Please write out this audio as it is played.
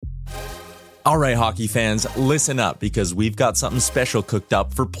All right, hockey fans, listen up because we've got something special cooked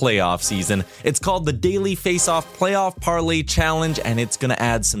up for playoff season. It's called the Daily Face-Off Playoff Parlay Challenge, and it's going to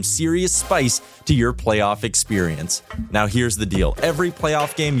add some serious spice to your playoff experience. Now, here's the deal. Every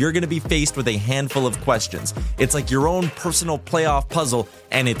playoff game, you're going to be faced with a handful of questions. It's like your own personal playoff puzzle,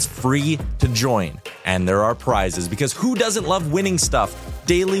 and it's free to join. And there are prizes, because who doesn't love winning stuff?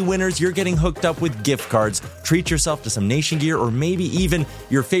 Daily winners, you're getting hooked up with gift cards. Treat yourself to some Nation gear or maybe even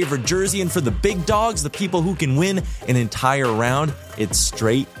your favorite jersey. And for the big dogs, the people who can win an entire round, it's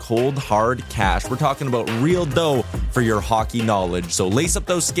straight, cold, hard cash. We're talking about real dough for your hockey knowledge. So lace up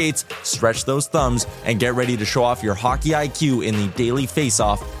those skates, stretch those thumbs, and get ready to show off your hockey IQ in the Daily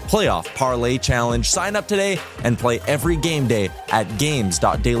Face-Off Playoff Parlay Challenge. Sign up today and play every game day at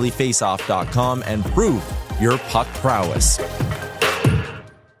games.dailyfaceoff.com and prove your puck prowess.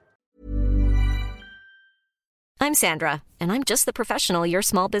 I'm Sandra, and I'm just the professional your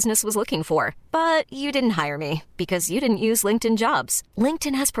small business was looking for. But you didn't hire me because you didn't use LinkedIn Jobs.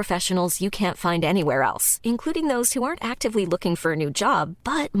 LinkedIn has professionals you can't find anywhere else, including those who aren't actively looking for a new job,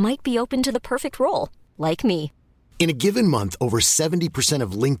 but might be open to the perfect role, like me. In a given month, over 70%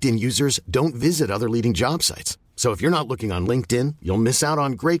 of LinkedIn users don't visit other leading job sites. So if you're not looking on LinkedIn, you'll miss out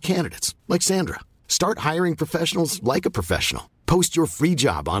on great candidates like Sandra. Start hiring professionals like a professional. Post your free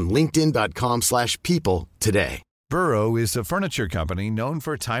job on linkedin.com/people today. Burrow is a furniture company known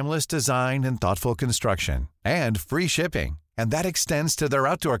for timeless design and thoughtful construction and free shipping, and that extends to their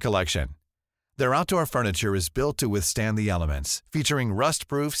outdoor collection. Their outdoor furniture is built to withstand the elements, featuring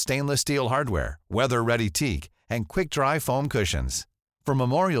rust-proof stainless steel hardware, weather-ready teak, and quick-dry foam cushions. For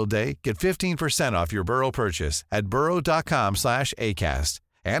Memorial Day, get 15% off your Burrow purchase at burrow.com/acast,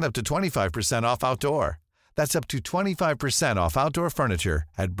 and up to 25% off outdoor. That's up to 25% off outdoor furniture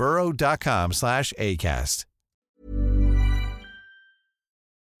at burrow.com/acast.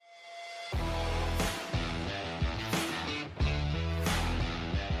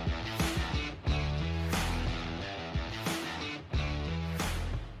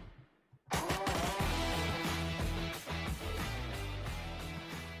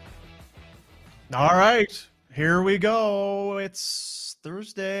 All right, here we go. It's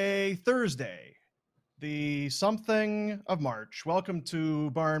Thursday, the something of March. Welcome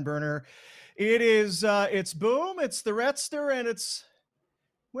to Barn Burner. It is, it's Boom, it's the Retster, and it's,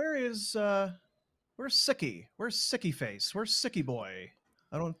 where's Sicky? Where's Sicky Face? Where's Sicky Boy?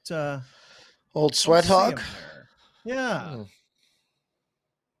 I don't, Old Sweat Hog? Yeah.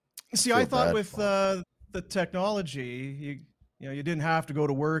 See, I thought with the technology, you didn't have to go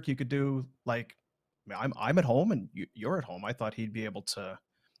to work. You could do like, I'm at home and you're at home. I thought he'd be able to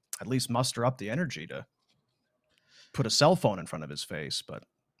at least muster up the energy to put a cell phone in front of his face, but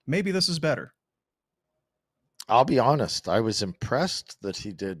maybe this is better. I'll be honest. I was impressed that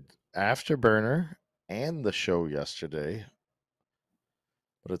he did Afterburner and the show yesterday,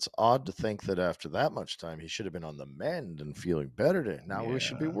 but it's odd to think that after that much time, he should have been on the mend and feeling better today. Now we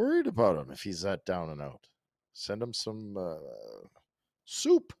should be worried about him if he's that down and out. Send him some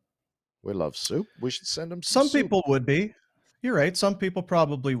soup. We love soup. We should send him some soup. People would be. You're right. Some people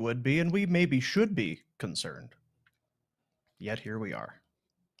probably would be, and we maybe should be concerned. Yet here we are,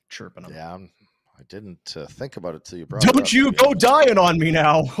 chirping him. Yeah, I didn't think about it till you brought it up. Don't you go dying on me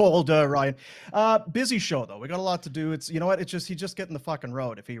now, old Ryan. Busy show, though. We got a lot to do. It's, you know what? It's just, he'd just get in the fucking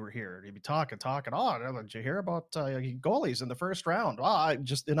road if he were here. He'd be talking. Oh, did you hear about goalies in the first round?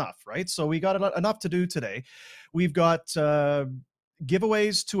 Just enough, right? So we got enough to do today. We've got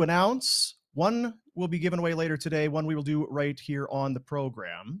giveaways to announce. One will be given away later today. One we will do right here on the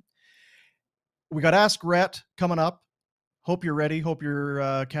program. We got Ask Rhett coming up. Hope you're ready. Hope you're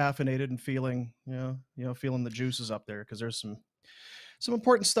caffeinated and feeling, feeling the juices up there, because there's some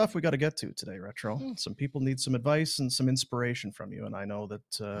important stuff we got to get to today, Retro. Some people need some advice and some inspiration from you, and I know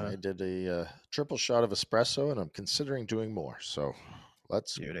that I did a triple shot of espresso, and I'm considering doing more. So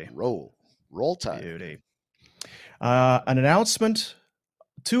let's roll time. Beauty. An announcement,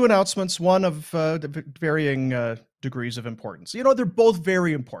 two announcements, one of varying degrees of importance. They're both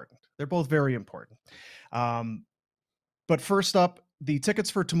very important. But first up, the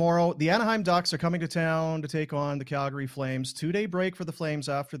tickets for tomorrow. The Anaheim Ducks are coming to town to take on the Calgary Flames. 2-day break for the Flames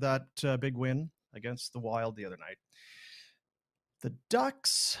after that big win against the Wild the other night. The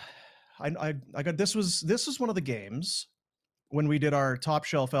Ducks, I got this was one of the games when we did our Top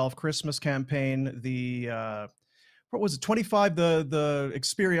Shelf Elf Christmas campaign. The what was it? 25 the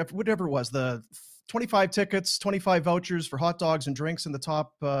experience, whatever it was, the 25 tickets, 25 vouchers for hot dogs and drinks in the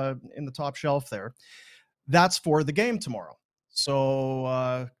top shelf there. That's for the game tomorrow.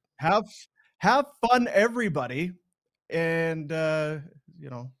 So have fun, everybody, and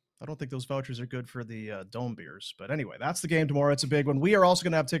I don't think those vouchers are good for the Dome beers. But anyway, that's the game tomorrow. It's a big one. We are also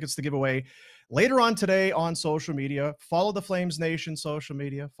going to have tickets to give away later on today on social media. Follow the Flames Nation social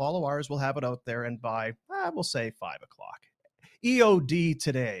media. Follow ours. We'll have it out there. And by, we'll say 5 o'clock. EOD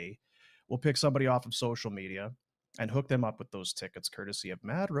today, we'll pick somebody off of social media and hook them up with those tickets, courtesy of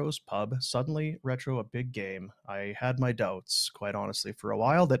Mad Rose Pub. Suddenly Retro, a big game. I had my doubts, quite honestly, for a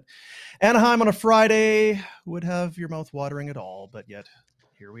while that Anaheim on a Friday would have your mouth watering at all, but yet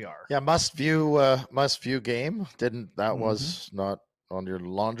here we are. Yeah, must view game. Didn't that was not on your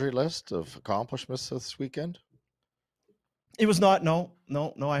laundry list of accomplishments this weekend? It was not. No.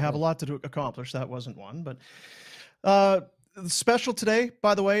 I have a lot to accomplish. That wasn't one, but special today,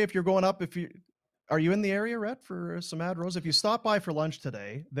 by the way, if you're going up, are you in the area, Rhett, for some Mad Rose? If you stop by for lunch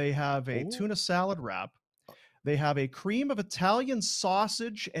today, they have a tuna salad wrap. They have a cream of Italian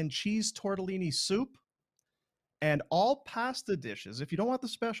sausage and cheese tortellini soup. And all pasta dishes, if you don't want the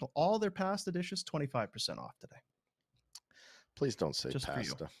special, all their pasta dishes, 25% off today. Please don't say just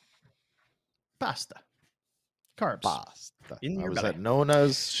pasta. Pasta. Carbs. Pasta. In I your was belly. at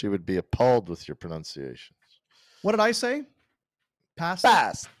Nona's. She would be appalled with your pronunciations. What did I say? Pasta?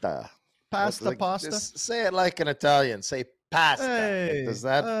 Pasta. Pasta. Just say it like an Italian. Say pasta. Hey, Does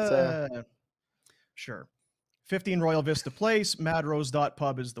that... Sure. 15 Royal Vista Place,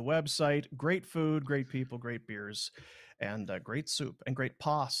 madrose.pub is the website. Great food, great people, great beers, and great soup and great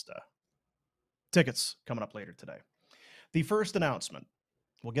pasta. Tickets coming up later today. The first announcement.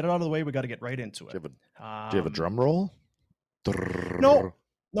 We'll get it out of the way. We got to get right into it. Do you have a drum roll? No,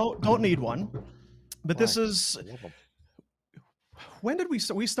 don't need one. But this is... When did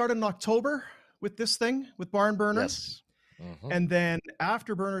we started in October with this thing, with Barn Burner? Yes. Mm-hmm. And then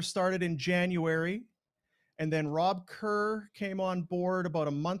Afterburner started in January. And then Rob Kerr came on board about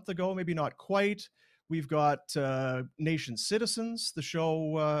a month ago, maybe not quite. We've got Nation Citizens, the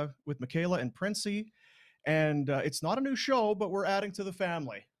show with Michaela and Princey. And it's not a new show, but we're adding to the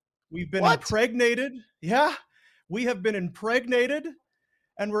family. We've been impregnated. Yeah, we have been impregnated.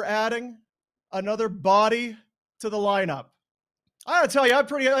 And we're adding another body to the lineup. I gotta tell you,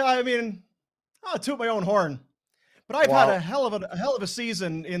 I'll toot my own horn. But I've had a hell of a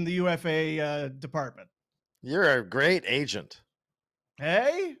season in the UFA department. You're a great agent.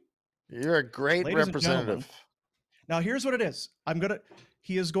 Hey? You're a great representative. Now, here's what it is.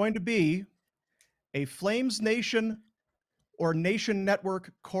 He is going to be a Flames Nation or Nation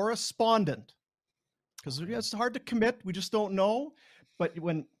Network correspondent. Because it's hard to commit. We just don't know. But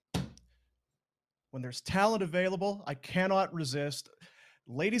when there's talent available, I cannot resist.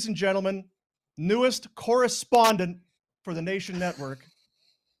 Ladies and gentlemen, newest correspondent for the Nation Network,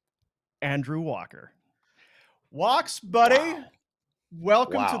 Andrew Walker. Walks, buddy.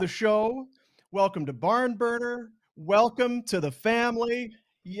 Welcome to the show. Welcome to Barn Burner. Welcome to the family.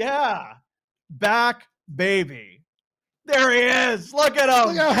 Yeah. Back, baby. There he is. Look at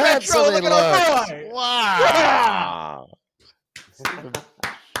him. Look how handsome he looks. Wow. Good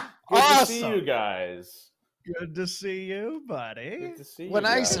Awesome. to see you guys. Good to see you, buddy. Good to see you When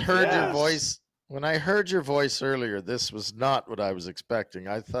I guys. heard your voice, when I heard your voice earlier, this was not what I was expecting.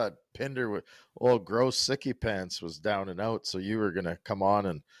 I thought Pinder, with old gross sicky pants, was down and out, so you were going to come on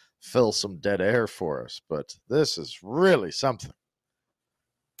and fill some dead air for us. But this is really something.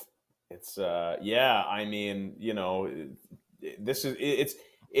 It's I mean, this is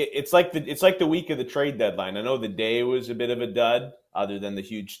it's like the week of the trade deadline. I know the day was a bit of a dud, other than the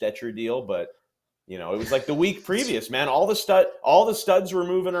huge Stetcher deal, but it was like the week previous, man. All the studs were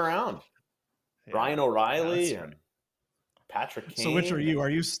moving around. Yeah, Ryan O'Reilly and Patrick Kane. So which are you? Are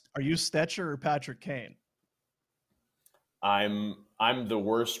you Stetcher or Patrick Kane? I'm the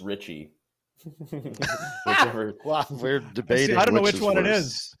worst Richie. Whichever. Wow, we're debating. I don't know which one it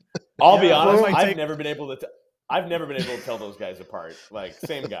is. I'll be honest. I've never been able to tell those guys apart. Like,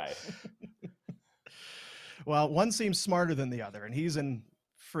 same guy. Well, one seems smarter than the other, and he's in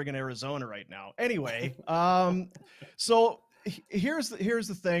friggin' Arizona right now. Anyway, so here's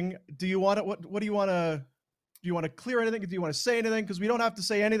the thing. Do you want to? What do you want to? Do you want to clear anything? Do you want to say anything? Because we don't have to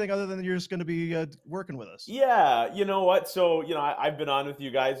say anything other than you're just going to be working with us. Yeah, you know what? So I've been on with you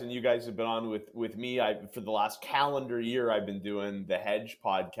guys, and you guys have been on with me. For the last calendar year, I've been doing the Hedge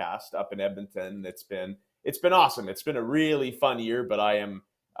podcast up in Edmonton. It's been awesome. It's been a really fun year. But I am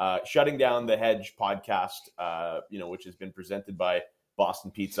shutting down the Hedge podcast, which has been presented by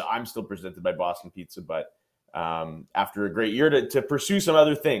Boston Pizza. I'm still presented by Boston Pizza, but after a great year to pursue some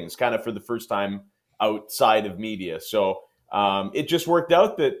other things, kind of for the first time outside of media. So it just worked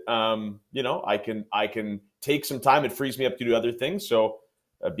out that, I can take some time. It frees me up to do other things. So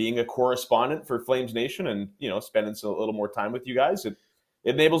being a correspondent for Flames Nation and, spending a little more time with you guys,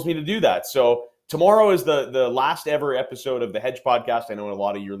 it enables me to do that. So tomorrow is the last ever episode of the Hedge podcast. I know a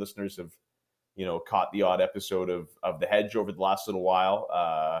lot of your listeners have, caught the odd episode of the Hedge over the last little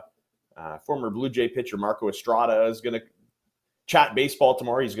while. Former Blue Jay pitcher Marco Estrada is going to chat baseball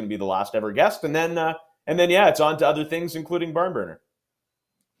tomorrow. He's going to be the last ever guest. And then, it's on to other things, including Barn Burner.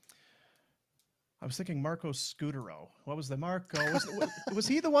 I was thinking Marco Scutero. What was the Marco? Was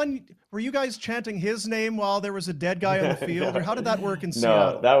he the one? Were you guys chanting his name while there was a dead guy on the field, or how did that work in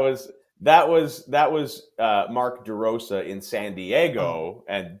Seattle? No, that was Mark DeRosa in San Diego,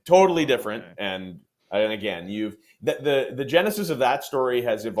 and totally different. Okay. And again, the genesis of that story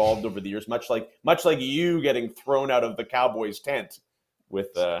has evolved over the years, much like you getting thrown out of the Cowboys tent with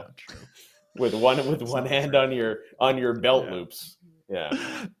one hand on your belt loops. Yeah.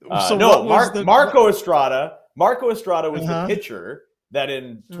 So Marco Estrada was the pitcher that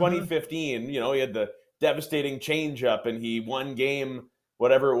in 2015, he had the devastating changeup, and he won game,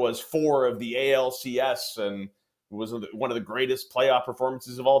 whatever it was, 4 of the ALCS, and was one of the greatest playoff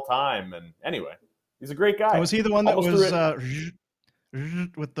performances of all time. And anyway, he's a great guy. Was he the one that was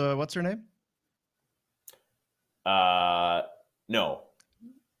with the, what's her name? No.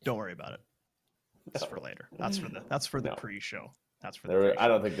 Don't worry about it. That's for later. That's for the pre-show. That's for the pre-show. I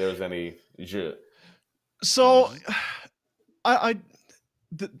don't think there was any. So,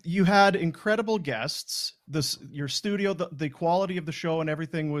 you had incredible guests. Your studio, the quality of the show and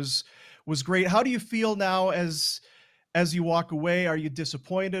everything was great. How do you feel now as you walk away? Are you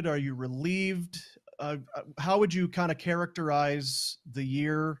disappointed? Are you relieved? How would you kind of characterize the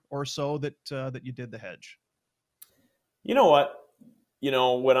year or so that you did the Hedge? You know what?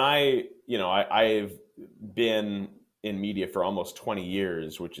 When I've been in media for almost 20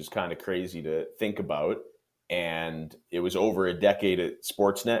 years, which is kind of crazy to think about. And it was over a decade at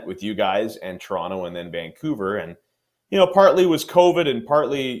Sportsnet with you guys, and Toronto, and then Vancouver. And, partly was COVID, and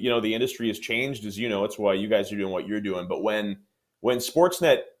partly, the industry has changed, as it's why you guys are doing what you're doing. But when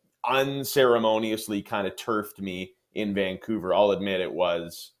Sportsnet unceremoniously kind of turfed me in Vancouver, I'll admit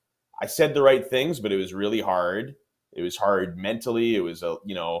I said the right things, but it was really hard. It was hard mentally. It was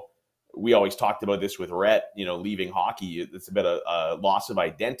we always talked about this with Rhett, leaving hockey. It's a bit of a loss of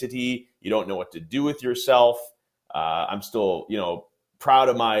identity. You don't know what to do with yourself. I'm still, proud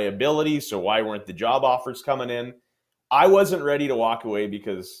of my ability. So why weren't the job offers coming in? I wasn't ready to walk away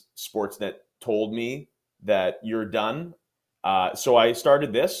because Sportsnet told me that you're done. So I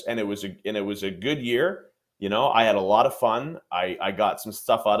started this, and it was a good year. I had a lot of fun. I got some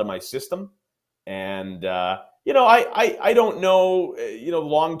stuff out of my system, and I don't know,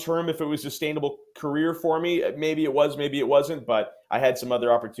 long term if it was a sustainable career for me. Maybe it was, maybe it wasn't, but I had some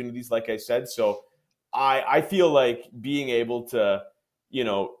other opportunities, like I said. So I feel like being able to,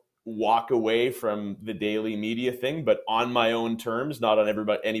 walk away from the daily media thing, but on my own terms, not on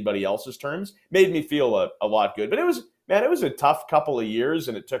anybody else's terms, made me feel a lot good. But it was a tough couple of years,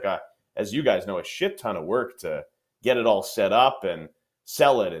 and it took as you guys know, a shit ton of work to get it all set up and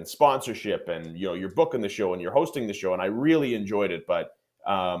sell it, and sponsorship, and you're booking the show and you're hosting the show, and I really enjoyed it. But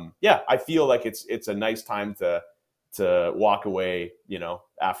I feel like it's a nice time to walk away,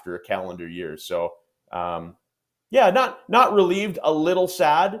 after a calendar year. So not relieved, a little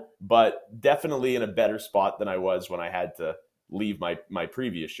sad, but definitely in a better spot than I was when I had to leave my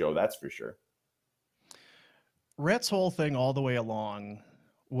previous show. That's for sure. Rhett's whole thing all the way along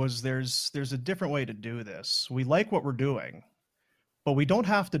was there's a different way to do this. We like what we're doing, but we don't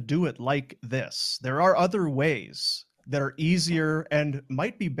have to do it like this. There are other ways that are easier and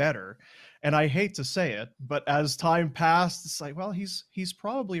might be better. And I hate to say it, but as time passed, it's like, well, he's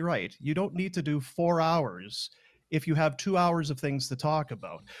probably right. You don't need to do 4 hours if you have 2 hours of things to talk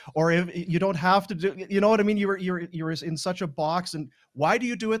about, or if you don't have to do, you know what I mean? You're in such a box. And why do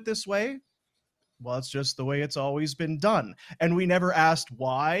you do it this way? Well, it's just the way it's always been done. And we never asked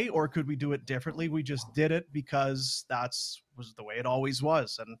why, or could we do it differently? We just did it because was the way it always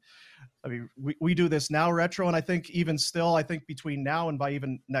was. And I mean, we do this now, Retro. And I think even still, between now and by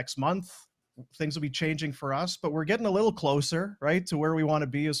even next month, things will be changing for us, but we're getting a little closer, right, to where we want to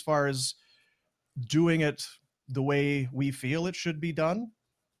be as far as doing it the way we feel it should be done.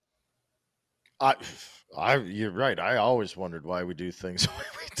 You're right. I always wondered why we do things the way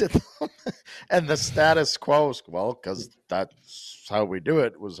we did them. And the status quo, well, because that's how we do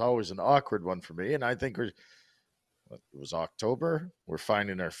it, was always an awkward one for me. And I think it was October. We're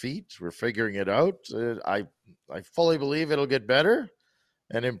finding our feet. We're figuring it out. I fully believe it'll get better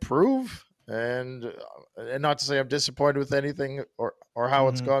and improve. And not to say I'm disappointed with anything or how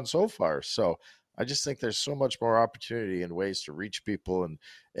it's gone so far. So I just think there's so much more opportunity and ways to reach people and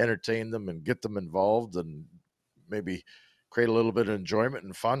entertain them and get them involved, and maybe create a little bit of enjoyment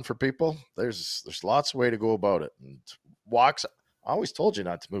and fun for people, there's lots of way to go about it. And walks. I always told you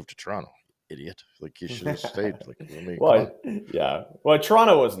not to move to Toronto, idiot. Like, you should have stayed. Like, I mean, well, yeah. Well,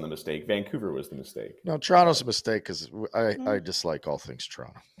 Toronto wasn't the mistake. Vancouver was the mistake. No, Toronto's a mistake because I dislike all things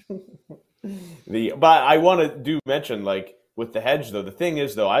Toronto. But I want to mention, like, with the hedge, though, the thing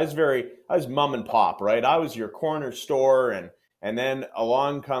is, though, I was mom and pop, right? I was your corner store, and then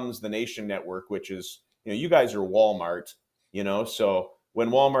along comes the Nation Network, which is, you guys are Walmart, so when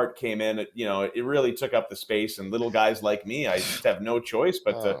Walmart came in, it really took up the space, and little guys like me, I just have no choice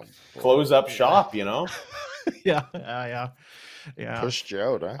but to close up shop, Yeah. Pushed you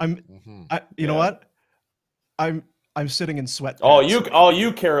out, huh? You know what? I'm sitting in sweatpants. All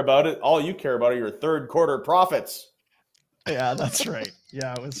you care about are your third quarter profits. Yeah, that's right.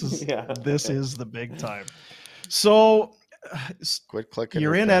 Yeah, this is the big time. So, quit clicking.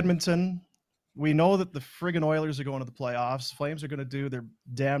 You're in Edmonton. We know that the friggin' Oilers are going to the playoffs. Flames are going to do their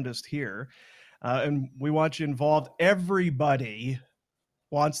damnedest here. And we want you involved. Everybody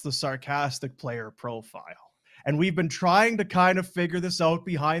wants the sarcastic player profile. And we've been trying to kind of figure this out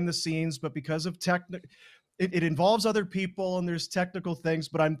behind the scenes, but because of it involves other people and there's technical things,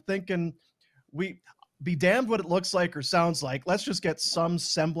 but I'm thinking we be damned what it looks like or sounds like. Let's just get some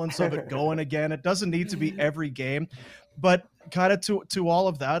semblance of it going again. It doesn't need to be every game, but kind of to all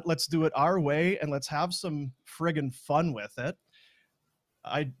of that, let's do it our way and let's have some friggin' fun with it.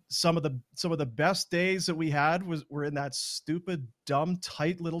 Some of the best days that we had were in that stupid, dumb,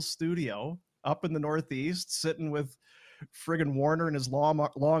 tight little studio up in the Northeast, sitting with friggin' Warner and his long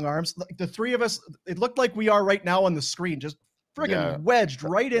arms. The three of us, it looked like we are right now on the screen, just friggin' wedged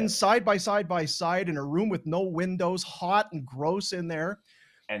right in side by side in a room with no windows, hot and gross in there.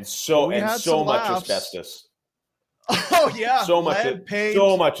 And so much asbestos. Oh yeah. So much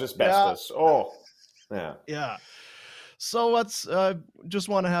asbestos. Yeah. Oh yeah. Yeah. So let's just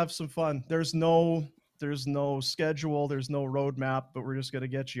want to have some fun. There's no schedule, there's no roadmap, but we're just going to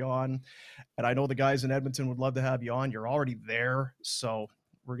get you on. And I know the guys in Edmonton would love to have you on. You're already there, so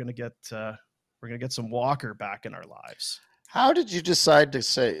we're going to get some Walker back in our lives. How did you decide to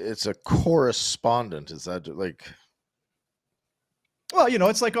say it's a correspondent? Is that like? Well,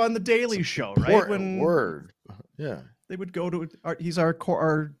 it's like on the Daily Show, right? Word. Yeah. They would go to he's our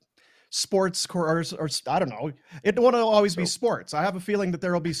sports or I don't know. It won't always be sports. I have a feeling that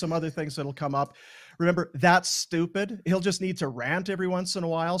there will be some other things that'll come up. Remember, that's stupid. He'll just need to rant every once in a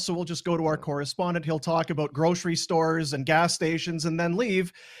while. So we'll just go to our correspondent. He'll talk about grocery stores and gas stations and then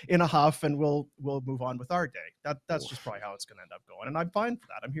leave in a huff, and we'll move on with our day. That's just probably how it's going to end up going. And I'm fine for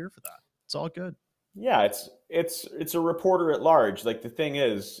that. I'm here for that. It's all good. Yeah, it's a reporter at large. Like, the thing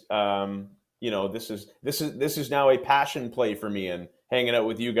is, this is now a passion play for me, and hanging out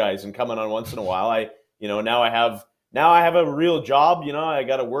with you guys and coming on once in a while. Now I have a real job. I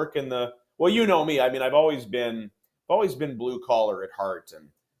got to work in the. Well, you know me. I mean, I've always been blue collar at heart, and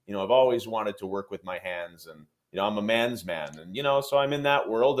I've always wanted to work with my hands, and I'm a man's man, and so I'm in that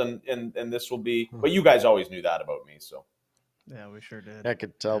world, and this will be. But you guys always knew that about me, so. Yeah, we sure did. I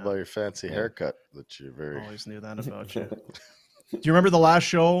could tell by your fancy haircut that you always knew that about you. Do you remember the last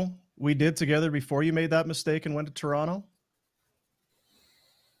show we did together before you made that mistake and went to Toronto?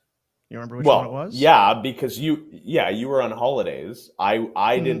 You remember which one it was? Yeah, because you were on holidays.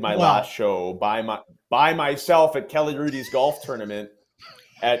 I did my last show by myself at Kelly Rudy's golf tournament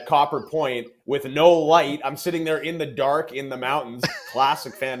at Copper Point with no light. I'm sitting there in the dark in the mountains,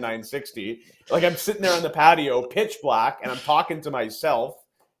 classic Fan 960. Like, I'm sitting there on the patio, pitch black, and I'm talking to myself.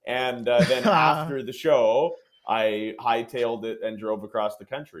 And then after the show, I hightailed it and drove across the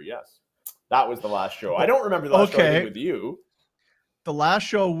country. Yes, that was the last show. I don't remember the last show I did with you. The last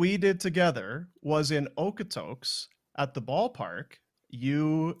show we did together was in Okotoks at the ballpark.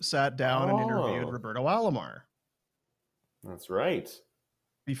 You sat down and interviewed Roberto Alomar. That's right.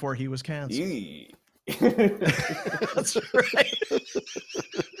 Before he was canceled. That's right.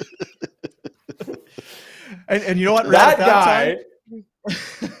 and you know what? That guy.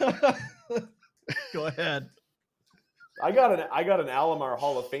 Go ahead. I got an Alomar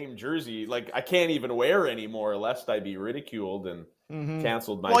Hall of Fame jersey. Like, I can't even wear anymore lest I be ridiculed and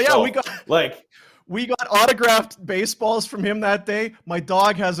canceled myself. Well, yeah, we got autographed baseballs from him that day. My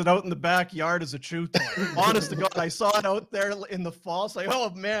dog has it out in the backyard as a chew toy. Honest to God, I saw it out there in the fall. It's like, oh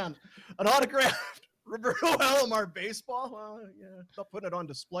man, an autographed Roberto Alomar baseball. Well, yeah, I'll put it on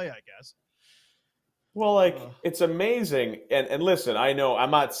display, I guess. Well, like, it's amazing. And listen, I know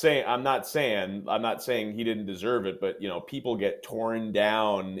I'm not saying he didn't deserve it, but people get torn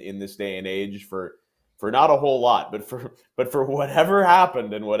down in this day and age for not a whole lot, but for whatever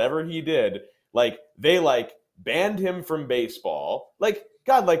happened and whatever he did. Like, they banned him from baseball. Like,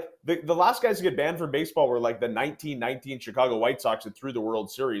 God, like the last guys to get banned from baseball were like the 1919 Chicago White Sox that threw the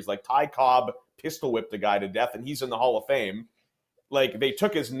World Series. Like Ty Cobb pistol whipped a guy to death, and he's in the Hall of Fame. Like, they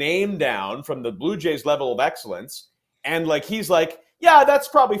took his name down from the Blue Jays level of excellence, and like he's like, yeah, that's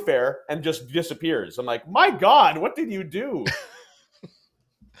probably fair, and just disappears. I'm like, my God, what did you do?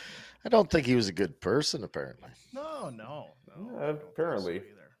 I don't think he was a good person, apparently. No. Apparently.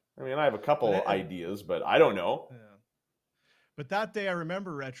 I mean, I have a couple ideas, but I don't know. Yeah. But that day I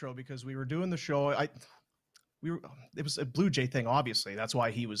remember, Retro, because we were doing the show. It was a Blue Jay thing, obviously. That's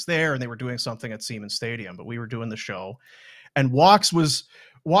why he was there, and they were doing something at Siemens Stadium. But we were doing the show, and Walks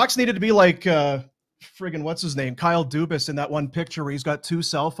needed to be like friggin' what's his name, Kyle Dubas in that one picture where he's got two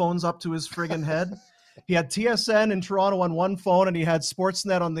cell phones up to his friggin' head. He had TSN in Toronto on one phone, and he had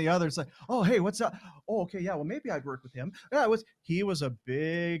Sportsnet on the other. It's like, oh, hey, what's up? Oh, okay, yeah, well, maybe I'd work with him. Yeah, he was a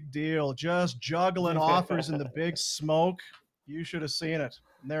big deal, just juggling offers in the big smoke. You should have seen it.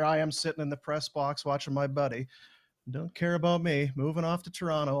 And there I am sitting in the press box watching my buddy. Don't care about me. Moving off to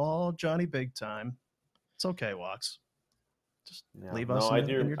Toronto, all Johnny Big Time. It's okay, Walks. Just leave us. No, I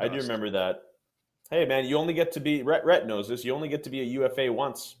do remember that. Hey, man, you only get to be, Rhett knows this, you only get to be a UFA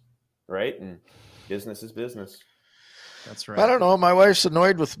once, right? And business is business. That's right. I don't know. My wife's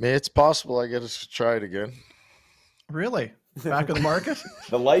annoyed with me. It's possible I get to try it again. Really? Back in the market?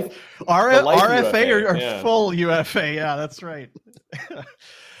 the life RFA UFA, or full UFA. Yeah, that's right.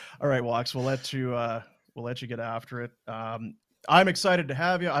 All right, Walks, we'll let you get after it. I'm excited to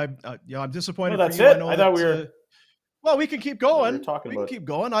have you. I'm disappointed. Well, that's for you. it. I thought we were. Well, we can keep going. We can keep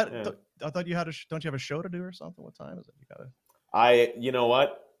going. I thought you had don't you have a show to do or something? What time is it? You know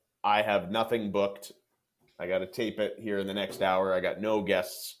what? I have nothing booked. I got to tape it here in the next hour. I got no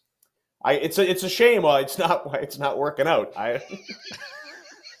guests. It's a shame why it's not working out.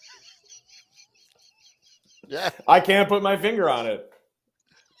 Yeah. I can't put my finger on it.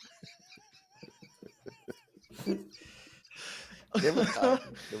 Give it time.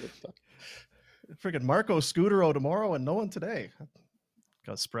 Friggin' Marco Scudero tomorrow and no one today.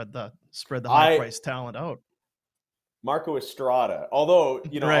 Got to spread the high price talent out. Marco Estrada. Although, I'll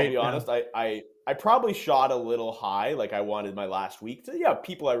be honest, yeah. I probably shot a little high. Like, I wanted my last week to,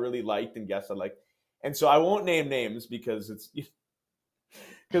 people I really liked and guests I liked. And so I won't name names because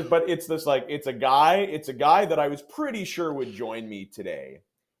but it's this, like, it's a guy that I was pretty sure would join me today.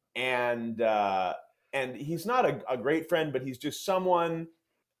 And he's not a great friend, but he's just someone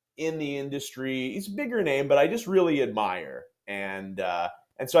in the industry. He's a bigger name, but I just really admire. And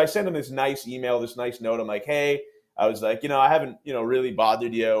so I sent him this nice email, this nice note. I'm like, hey, I was like, I haven't, really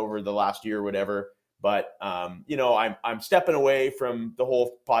bothered you over the last year or whatever, but, I'm stepping away from the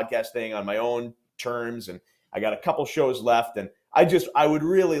whole podcast thing on my own terms. And I got a couple shows left. And I would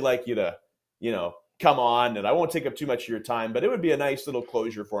really like you to, come on, and I won't take up too much of your time, but it would be a nice little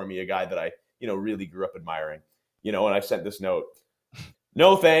closure for me, a guy that I, really grew up admiring, and I sent this note.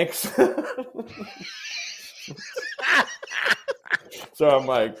 No, thanks. So I'm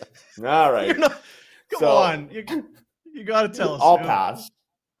like, all right. Come on. You got to tell us. I'll pass.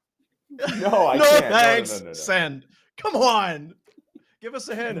 No, I no, can't. Thanks. No. Send. Come on. Give us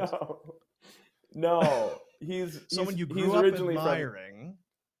a hint. No. He's someone you grew up admiring.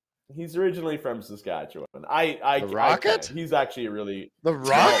 He's originally from Saskatchewan. The Rocket? He's actually really the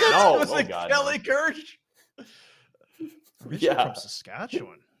Rocket. No, was it God, Kelly Kirsch? Originally from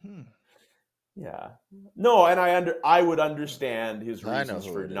Saskatchewan. Yeah. No, and I would understand his reasons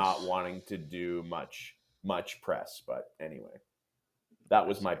for not wanting to do much press, but anyway, that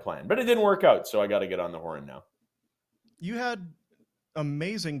was my plan. But it didn't work out, so I got to get on the horn now. You had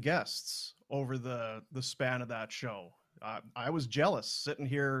amazing guests over the span of that show. I was jealous sitting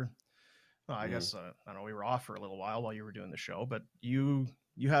here. I guess I don't know, we were off for a little while you were doing the show, but you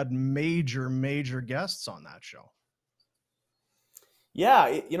had major guests on that show.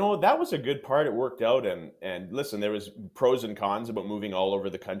 Yeah, that was a good part. It worked out, and listen, there was pros and cons about moving all over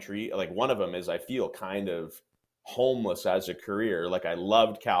the country. Like, one of them is I feel kind of homeless as a career. Like, I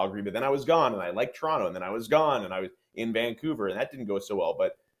loved Calgary, but then I was gone, and I liked Toronto, and then I was gone, and I was in Vancouver, and that didn't go so well.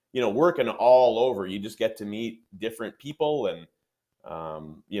 But working all over, you just get to meet different people and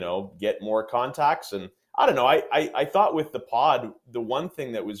get more contacts. And I don't know. I thought with the pod, the one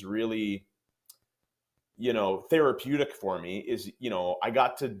thing that was really therapeutic for me is, I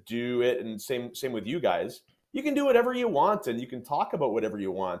got to do it, and same with you guys. You can do whatever you want, and you can talk about whatever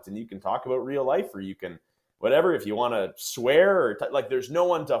you want, and you can talk about real life, or you can whatever, if you want to swear or like, there's no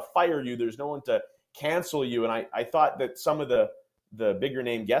one to fire you. There's no one to cancel you. And I thought that some of the bigger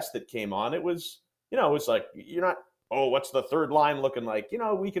name guests that came on, it was, it was like, you're not, oh, what's the third line looking like?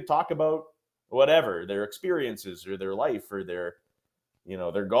 We could talk about whatever, their experiences or their life or their, you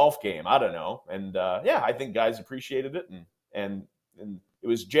know, their golf game. I don't know. And yeah, I think guys appreciated it. And it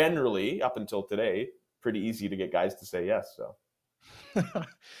was generally, up until today, pretty easy to get guys to say yes. So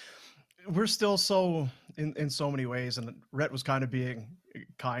we're still so in so many ways, and Rhett was kind of being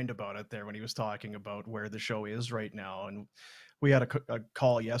kind about it there when he was talking about where the show is right now. And we had a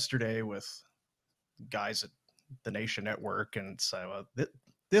call yesterday with guys at the Nation Network, and so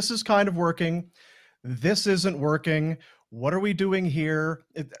this is kind of working, this isn't working, what are we doing here?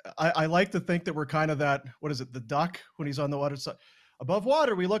 I like to think that we're kind of that, what is it, the duck when he's on the water side. Above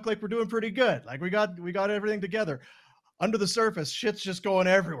water, we look like we're doing pretty good, like we got everything together. Under the surface, shit's just going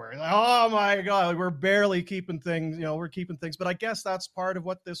everywhere. Like, oh my God, we're barely keeping things, you know, we're keeping things. But I guess that's part of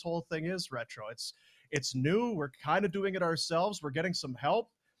what this whole thing is, Retro. It's new. We're kind of doing it ourselves. We're getting some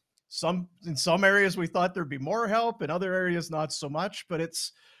help. In some areas we thought there'd be more help, in other areas not so much. But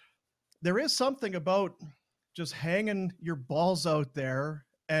there is something about just hanging your balls out there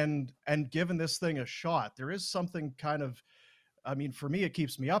and giving this thing a shot. There is something kind of, I mean, for me, it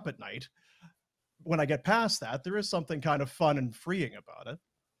keeps me up at night. When I get past that, there is something kind of fun and freeing about it.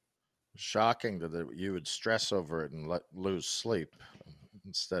 Shocking that you would stress over it and lose sleep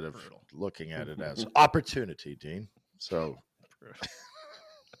instead of looking at it as opportunity, Dean. So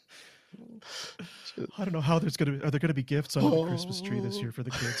I don't know how are there going to be gifts under the Christmas tree this year for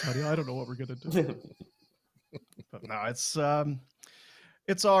the kids, honey? I don't know what we're going to do. But no,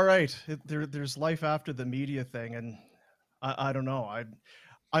 it's all right. There's life after the media thing, and I don't know.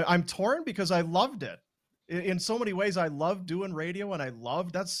 I'm torn because I loved it. In so many ways, I loved doing radio, and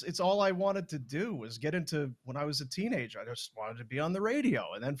it's all I wanted to do was get into. When I was a teenager, I just wanted to be on the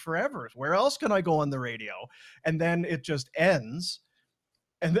radio, and then forever, where else can I go on the radio? And then it just ends,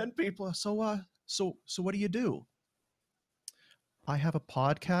 and then people are, so what do you do? I have a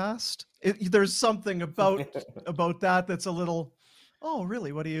podcast. There's something about that that's a little. Oh,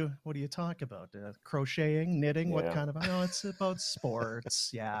 really? What do you talk about? Crocheting, knitting? Yeah. What kind of? No, it's about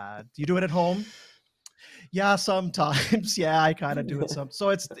sports. Yeah. Do you do it at home? Yeah, sometimes. Yeah, I kind of do it some. So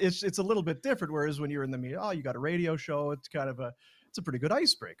it's a little bit different. Whereas when you're in the media, oh, you got a radio show. It's kind of it's a pretty good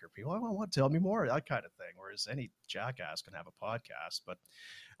icebreaker. People, oh, want to tell me more, that kind of thing. Whereas any jackass can have a podcast. But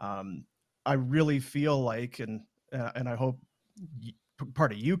I really feel like, and I hope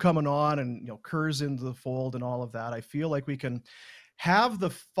part of you coming on, and Kerr's into the fold and all of that. I feel like we can have the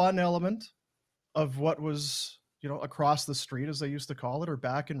fun element of what was, across the street, as they used to call it, or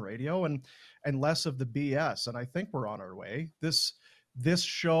back in radio, and less of the BS. And I think we're on our way. This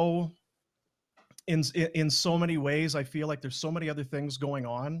show, in so many ways, I feel like there's so many other things going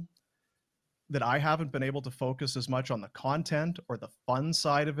on that I haven't been able to focus as much on the content or the fun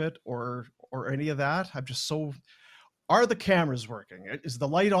side of it, or any of that. I'm just so. Are the cameras working? Is the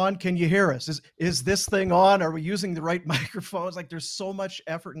light on? Can you hear us? Is this thing on? Are we using the right microphones? Like, there's so much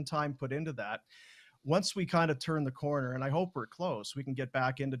effort and time put into that. Once we kind of turn the corner, and I hope we're close, we can get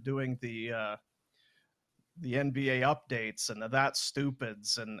back into doing the NBA updates and the That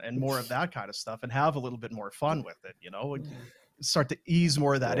Stupids and more of that kind of stuff, and have a little bit more fun with it, start to ease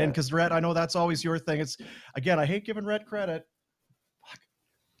more of that in. Because Rhett, I know that's always your thing. It's, again, I hate giving Rhett credit,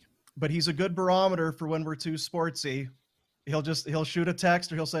 but he's a good barometer for when we're too sportsy. He'll shoot a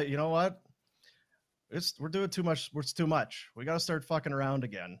text, or he'll say, you know what? We're doing too much. It's too much. We got to start fucking around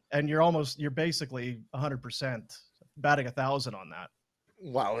again. And you're basically 100% batting 1,000 on that.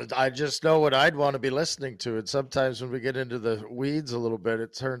 Well, I just know what I'd want to be listening to. And sometimes when we get into the weeds a little bit,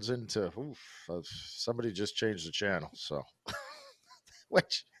 it turns into, somebody just changed the channel. So,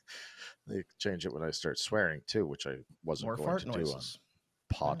 which they change it when I start swearing too, which I wasn't more going fart to noises.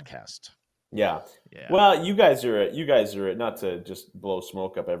 Do on podcast. Yeah. Well, you guys are not to just blow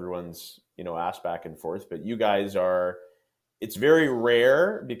smoke up everyone's, ass back and forth, but you guys are, it's very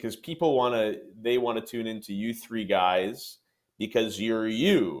rare because people want to tune into you three guys because you're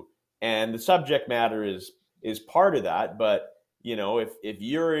you, and the subject matter is part of that. But, if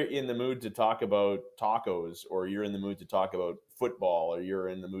you're in the mood to talk about tacos, or you're in the mood to talk about football, or you're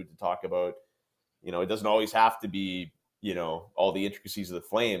in the mood to talk about, it doesn't always have to be, all the intricacies of the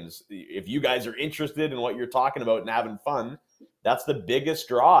Flames. If you guys are interested in what you're talking about and having fun, that's the biggest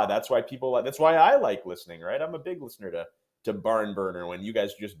draw. That's why I like listening, right? I'm a big listener to Barn Burner, when you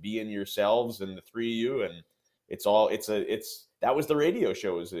guys just be in yourselves, and the three of you, and that was the radio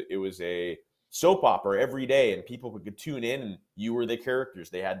show. It was a soap opera every day, and people could tune in, and you were the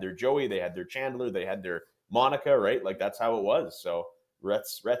characters. They had their Joey, they had their Chandler, they had their Monica, right? Like, that's how it was. So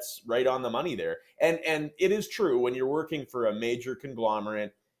Rhett's right on the money there. And it is true, when you're working for a major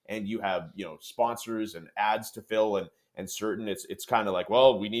conglomerate and you have, sponsors and ads to fill and and certain. It's kind of like,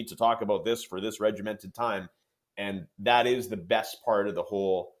 well, we need to talk about this for this regimented time. And that is the best part of the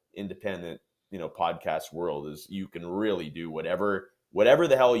whole independent, podcast world, is you can really do whatever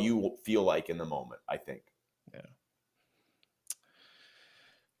the hell you feel like in the moment, I think. Yeah.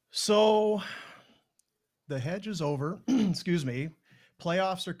 So the hedge is over. Excuse me.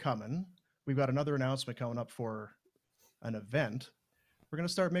 Playoffs are coming. We've got another announcement coming up for an event. We're going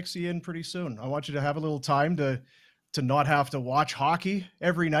to start mixing in pretty soon. I want you to have a little time to not have to watch hockey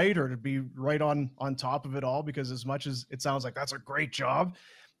every night or to be right on top of it all, because as much as it sounds like that's a great job,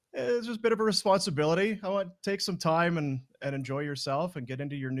 it's just a bit of a responsibility. I want to take some time and enjoy yourself and get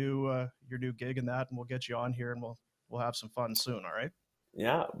into your new gig and that, and we'll get you on here and we'll have some fun soon. All right.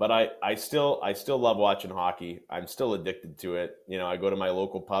 Yeah, but I still love watching hockey. I'm still addicted to it. I go to my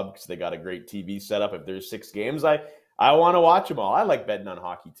local pub because they got a great TV setup. If there's 6 games, I want to watch them all. I like betting on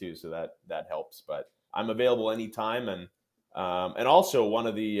hockey too, so that helps. But I'm available anytime, and also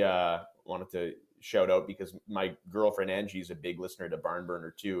wanted to shout out because my girlfriend Angie is a big listener to Barn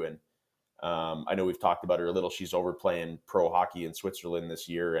Burner too, and I know we've talked about her a little. She's over playing pro hockey in Switzerland this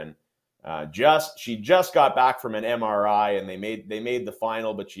year, and she just got back from an MRI, and they made the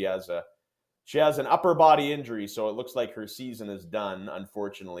final, but she has an upper body injury, so it looks like her season is done,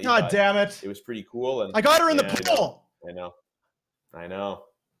 unfortunately. God damn it! It was pretty cool, and I got her in the pool. I know.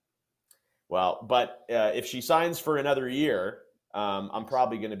 Well, but if she signs for another year, I'm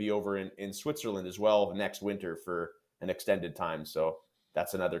probably going to be over in Switzerland as well next winter for an extended time. So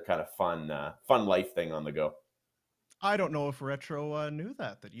that's another kind of fun life thing on the go. I don't know if Retro knew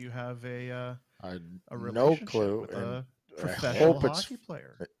that you have a relationship no clue with a professional hockey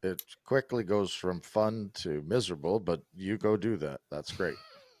player. It quickly goes from fun to miserable, but you go do that. That's great.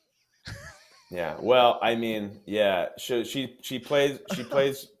 Yeah, well, I mean, yeah, she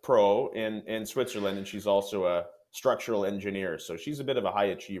plays pro in Switzerland, and she's also a structural engineer, so she's a bit of a high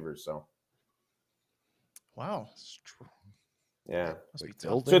achiever. So, wow, yeah,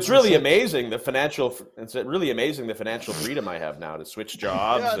 so it's really amazing the financial freedom I have now to switch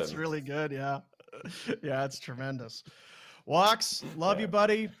jobs. Yeah, it's really good. Yeah, yeah, it's tremendous. Wax, love you,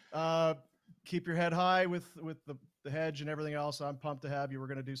 buddy. Keep your head high with the hedge and everything else. I'm pumped to have you. We're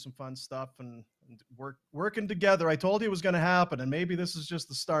going to do some fun stuff and working together. I told you it was going to happen, and maybe this is just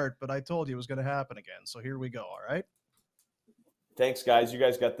the start, but I told you it was going to happen again. So here we go. All right. Thanks, guys. You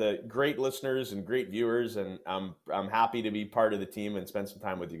guys got the great listeners and great viewers, and I'm happy to be part of the team and spend some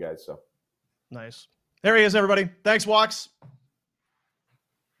time with you guys. So nice. There he is, everybody. Thanks, Wax.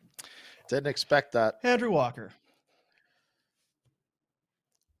 Didn't expect that. Andrew Walker.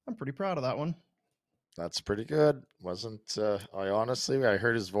 I'm pretty proud of that one. That's pretty good. I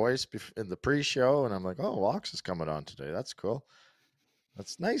heard his voice in the pre-show, and I'm like, oh, Wax is coming on today. That's cool.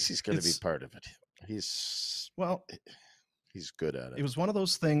 That's nice. He's going to be part of it. He's good at it. It was one of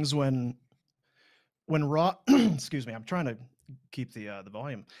those things when Rob, excuse me, I'm trying to keep the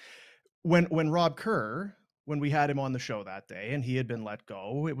volume. When Rob Kerr, when we had him on the show that day, and he had been let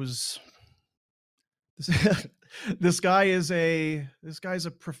go, it was. This guy's a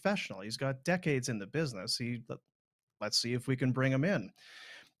professional. He's got decades in the business. Let's see if we can bring him in.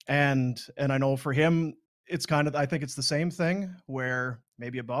 And I know for him, it's I think it's the same thing where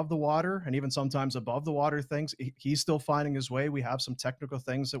maybe above the water and even sometimes above the water things, he's still finding his way. We have some technical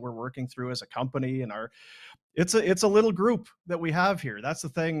things that we're working through as a company, and it's a little group that we have here. That's the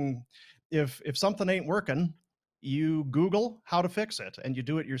thing. If something ain't working, you Google how to fix it and you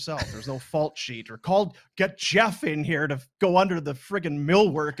do it yourself. There's no fault sheet or get Jeff in here to go under the friggin'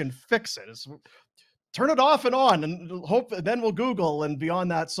 millwork and fix it. Turn it off and on and hope, and then we'll Google and beyond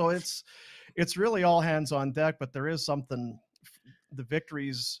that. So it's really all hands on deck, but there is something, the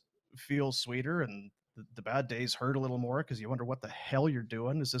victories feel sweeter and the bad days hurt a little more because you wonder what the hell you're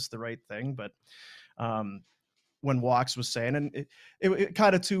doing. Is this the right thing? But when Wax was saying, and it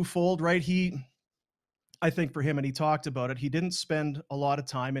kind of twofold, right? I think for him, and he talked about it, he didn't spend a lot of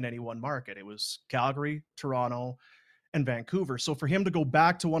time in any one market. It was Calgary, Toronto, and Vancouver. So for him to go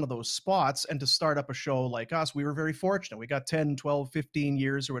back to one of those spots and to start up a show like us, we were very fortunate. We got 10, 12, 15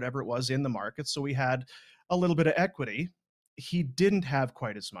 years or whatever it was in the market. So we had a little bit of equity. He didn't have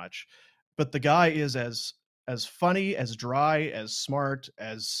quite as much, but the guy is as funny, as dry, as smart,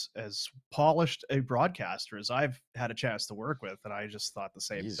 as polished a broadcaster as I've had a chance to work with. And I just thought the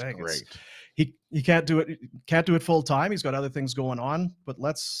same thing. Great. He can't do it full time. He's got other things going on, but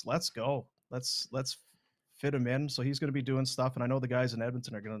let's go. Let's fit him in. So he's going to be doing stuff. And I know the guys in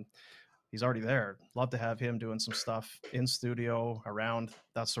Edmonton he's already there. Love to have him doing some stuff in studio, around,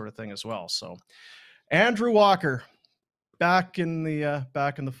 that sort of thing as well. So Andrew Walker back in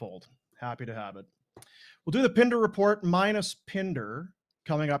the fold. Happy to have it. We'll do the Pinder report minus Pinder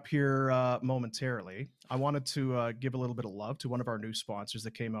coming up here momentarily. I wanted to give a little bit of love to one of our new sponsors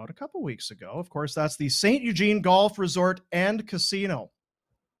that came out a couple weeks ago. Of course, that's the St. Eugene Golf Resort and Casino.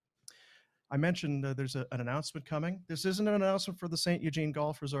 I mentioned there's an announcement coming. This isn't an announcement for the St. Eugene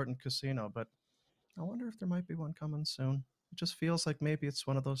Golf Resort and Casino, but I wonder if there might be one coming soon. It just feels like maybe it's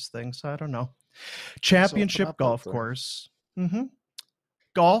one of those things. I don't know. Championship golf course. Mm-hmm.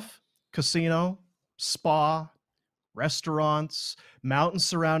 Golf, casino, spa, restaurants, mountains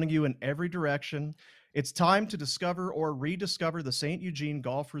surrounding you in every direction. It's time to discover or rediscover the St. Eugene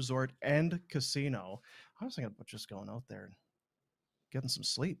Golf Resort and Casino. I was thinking about just going out there and getting some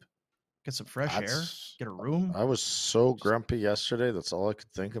sleep, get some fresh air, get a room. I was so grumpy yesterday. That's all I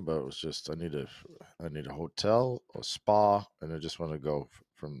could think about was just I need a hotel, a spa, and I just want to go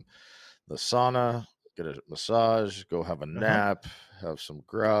from the sauna, get a massage, go have a nap, have some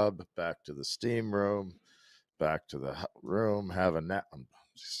grub, back to the steam room, back to the room, have a nap.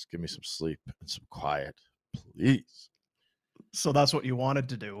 Just give me some sleep and some quiet, please. So that's what you wanted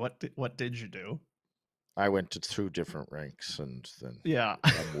to do. What did you do? I went to 2 different rinks and then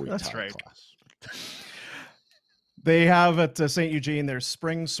that's right. Class. They have at St. Eugene their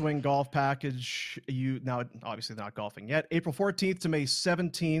spring swing golf package. Now obviously they're not golfing yet. April 14th to May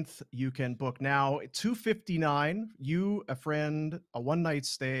 17th. You can book now. $259. You, a friend, a one-night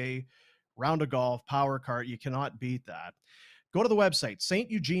stay, round of golf, power cart. You cannot beat that. Go to the website,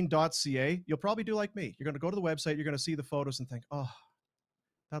 steugene.ca. You'll probably do like me. You're going to go to the website. You're going to see the photos and think, oh,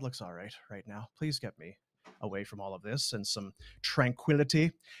 that looks all right now. Please get me away from all of this and some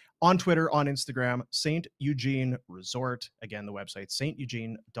tranquility. On Twitter, on Instagram, St. Eugene Resort. Again, the website,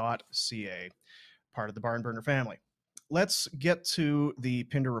 steugene.ca, part of the Barn Burner family. Let's get to the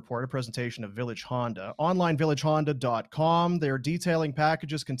Pinder Report, a presentation of Village Honda. Online, villagehonda.com. Their detailing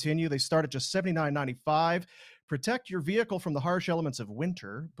packages continue. They start at just $79.95. Protect your vehicle from the harsh elements of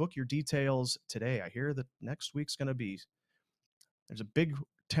winter. Book your details today. I hear that next week's going to be, there's a big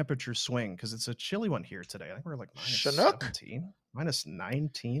temperature swing because it's a chilly one here today. I think we're like minus 17, minus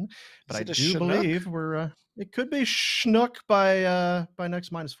 19. But I do believe it could be schnook by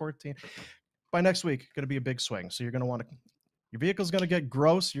next minus 14. By next week, going to be a big swing. So you're going to want to, your vehicle's going to get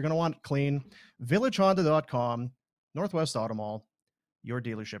gross. You're going to want it clean. VillageHonda.com, Northwest Auto Mall, your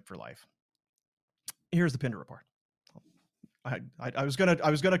dealership for life. Here's the Pinder Report. I was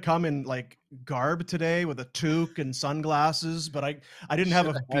gonna come in like garb today with a toque and sunglasses, but I didn't have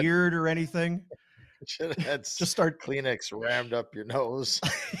a beard or anything. Should have had just start Kleenex rammed up your nose.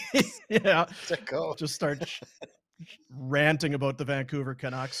 Yeah, just start ranting about the Vancouver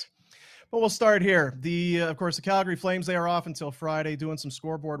Canucks. But we'll start here. Of course, the Calgary Flames, they are off until Friday, doing some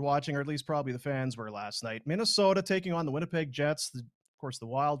scoreboard watching, or at least probably the fans were last night. Minnesota taking on the Winnipeg Jets. Of course, the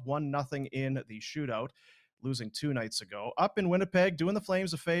Wild 1-0 in the shootout, losing 2 nights ago. Up in Winnipeg, doing the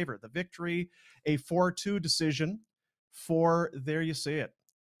Flames a favor. The victory, a 4-2 decision there you see it,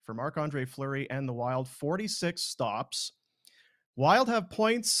 for Marc-Andre Fleury and the Wild. 46 stops. Wild have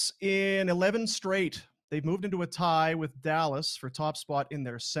points in 11 straight. They've moved into a tie with Dallas for top spot in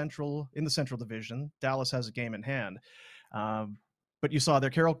the Central Division. Dallas has a game in hand. But you saw there,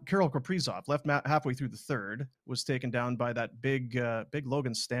 Kirill Kaprizov, left halfway through the third, was taken down by that big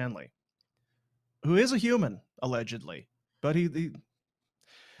Logan Stanley, who is a human, allegedly. But he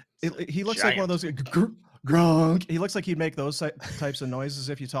looks giant. like one of those, Gronk. He looks like he'd make those types of noises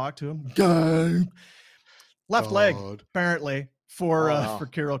if you talk to him. Left leg, apparently, for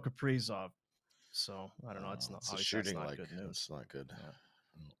Kirill Kaprizov. So I don't know. It's not shooting not like good news. It's not good. Yeah.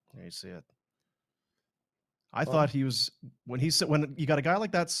 There you see it. I thought he was when you got a guy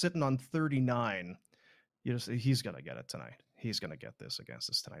like that sitting on 39, he's gonna get it tonight. He's gonna get this against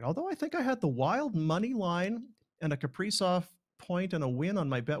us tonight. Although I think I had the Wild money line and a Kaprizov point and a win on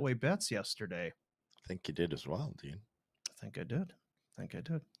my Betway bets yesterday. I think you did as well, Dean. I think I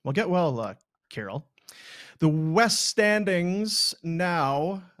did. Well, get well, Carol. The West standings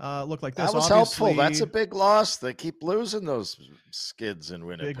now look like this. That was helpful. That's a big loss. They keep losing those skids in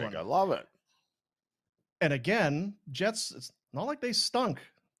Winnipeg. I love it. And again, Jets, it's not like they stunk.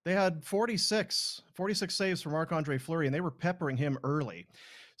 They had 46 saves from Marc-Andre Fleury, and they were peppering him early.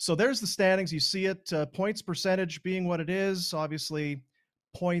 So there's the standings. You see it, points percentage being what it is. Obviously,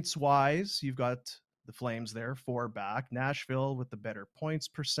 points-wise, you've got the Flames there, 4 back. Nashville with the better points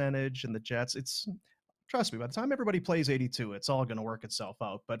percentage, and the Jets, trust me, by the time everybody plays 82, it's all going to work itself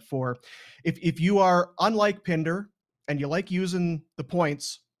out. But if you are unlike Pinder and you like using the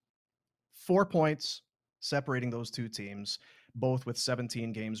points, 4 points separating those two teams, both with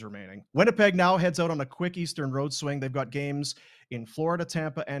 17 games remaining. Winnipeg now heads out on a quick Eastern road swing. They've got games in Florida,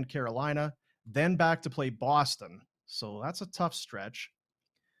 Tampa, and Carolina. then back to play Boston. So that's a tough stretch.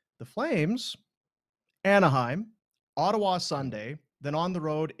 The Flames, Anaheim, Ottawa Sunday, then on the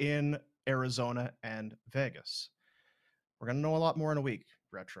road in Arizona and Vegas. We're going to know a lot more in a week,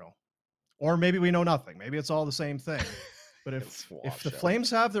 Retro. Or maybe we know nothing. Maybe it's all the same thing. But if the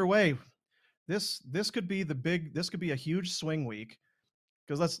Flames have their way, this could be a huge swing week.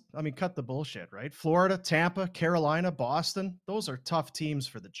 Because cut the bullshit, right? Florida, Tampa, Carolina, Boston, those are tough teams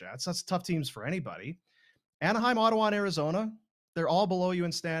for the Jets. That's tough teams for anybody. Anaheim, Ottawa, and Arizona, they're all below you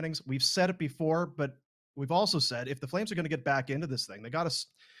in standings. We've said it before, but we've also said if the Flames are going to get back into this thing,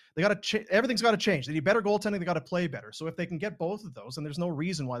 everything's got to change. They need better goaltending. They got to play better. So if they can get both of those, then there's no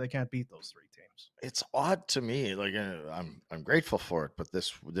reason why they can't beat those three teams. It's odd to me. Like I'm grateful for it, but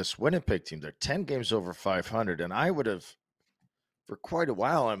this Winnipeg team, they're 10 games over 500, and I would have. For quite a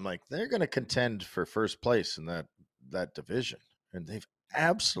while, I'm like, they're going to contend for first place in that division, and they've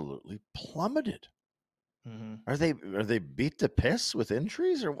absolutely plummeted. Mm-hmm. Are they beat to piss with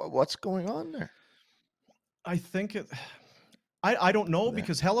injuries, or what's going on there? I think I don't know,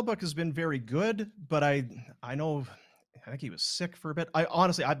 because Hellebuck has been very good, but I think he was sick for a bit.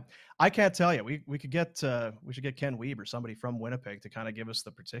 I can't tell you. We should get Ken Weeb or somebody from Winnipeg to kind of give us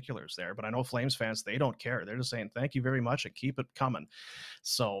the particulars there. But I know Flames fans, they don't care. They're just saying thank you very much and keep it coming.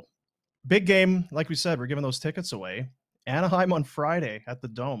 So big game, like we said, we're giving those tickets away. Anaheim on Friday at the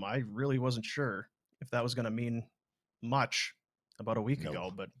Dome. I really wasn't sure if that was going to mean much about a week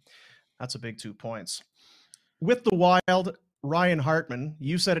ago, but that's a big 2 points. With the Wild, Ryan Hartman,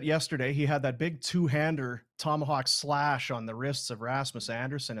 you said it yesterday. He had that big two-hander tomahawk slash on the wrists of Rasmus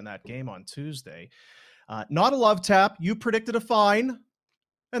Andersson in that game on Tuesday. Not a love tap. You predicted a fine,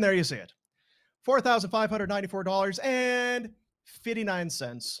 and there you see it.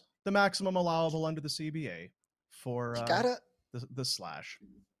 $4,594.59, the maximum allowable under the CBA for the slash.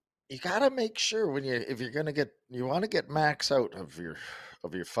 You gotta make sure if you're gonna you want to get max out of your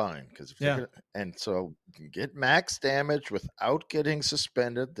fine, because and so you can get max damage without getting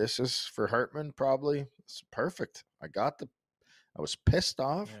suspended. This is for Hartman, probably. It's perfect. I was pissed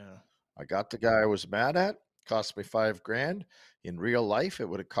off. Yeah. I got the guy I was mad at. Cost me $5,000. In real life, it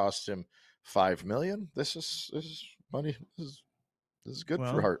would have cost him $5 million. This is money. This is good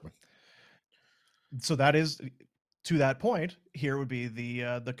for Hartman. So that is. To that point, here would be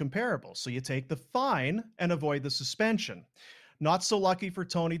the comparable. So you take the fine and avoid the suspension. Not so lucky for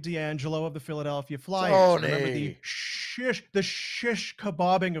Tony DeAngelo of the Philadelphia Flyers. Tony. Remember the shish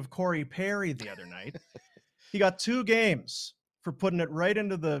kebabbing of Corey Perry the other night. He got 2 games for putting it right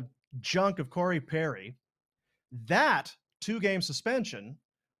into the junk of Corey Perry. That 2-game suspension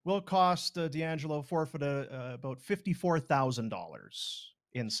will cost DeAngelo forfeit about $54,000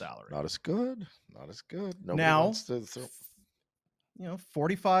 in salary. Not as good. Nobody now, wants to throw...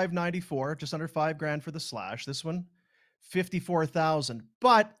 $45.94, just under $5,000 for the slash. This one, $54,000.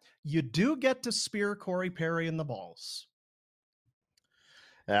 But you do get to spear Corey Perry in the balls.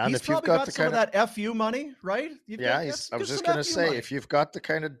 And he's if you've probably got some of that FU money, right? I was just going to say, money. If you've got the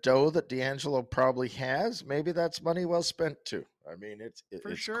kind of dough that DeAngelo probably has, maybe that's money well spent too. I mean, it's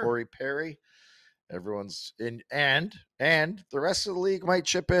sure. Corey Perry. Everyone's in, and the rest of the league might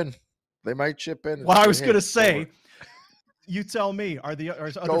chip in. They might chip in. Well, I was going to say, you tell me, are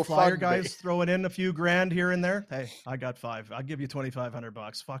other Flyer guys throwing in a few grand here and there? Hey, I got $5,000. I'll give you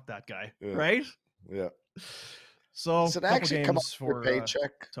 $2,500. Fuck that guy, right? Yeah. So does it actually come off your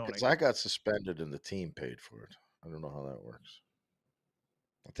paycheck? Because I got suspended and the team paid for it. I don't know how that works.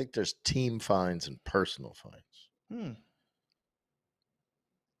 I think there's team fines and personal fines.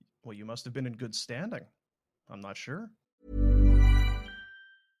 Well, you must have been in good standing. I'm not sure.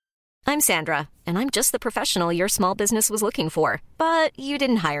 I'm Sandra, and I'm just the professional your small business was looking for. But you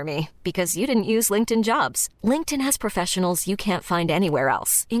didn't hire me because you didn't use LinkedIn Jobs. LinkedIn has professionals you can't find anywhere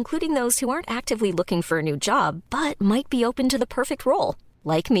else, including those who aren't actively looking for a new job, but might be open to the perfect role,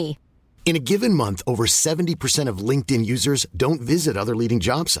 like me. In a given month, over 70% of LinkedIn users don't visit other leading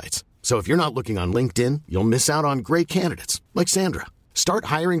job sites. So if you're not looking on LinkedIn, you'll miss out on great candidates like Sandra. Start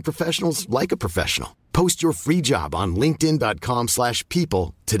hiring professionals like a professional. Post your free job on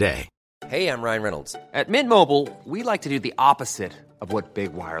linkedin.com/people today. Hey, I'm Ryan Reynolds. At Mint Mobile, we like to do the opposite of what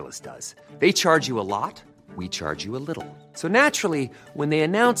Big Wireless does. They charge you a lot, we charge you a little. So naturally, when they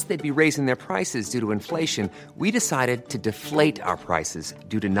announced they'd be raising their prices due to inflation, we decided to deflate our prices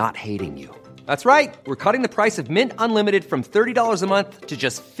due to not hating you. That's right. We're cutting the price of Mint Unlimited from $30 a month to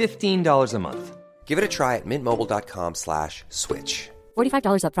just $15 a month. Give it a try at mintmobile.com/switch.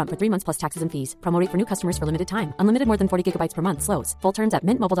 $45 up front for 3 months plus taxes and fees. Promo rate for new customers for limited time. Unlimited more than 40 gigabytes per month slows. Full terms at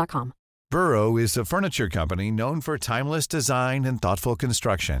mintmobile.com. Burrow is a furniture company known for timeless design and thoughtful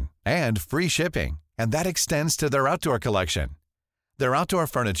construction, and free shipping, and that extends to their outdoor collection. Their outdoor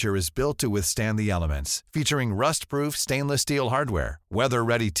furniture is built to withstand the elements, featuring rust-proof stainless steel hardware,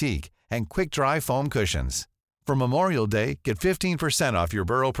 weather-ready teak, and quick-dry foam cushions. For Memorial Day, get 15% off your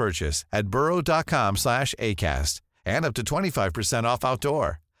Burrow purchase at burrow.com/acast, and up to 25% off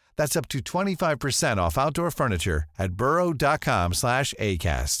outdoor. That's up to 25% off outdoor furniture at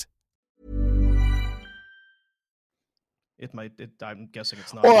burrow.com/acast. I'm guessing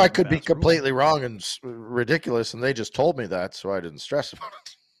it's not. Or I even could be Beth's rule. completely wrong and ridiculous, and they just told me that, so I didn't stress about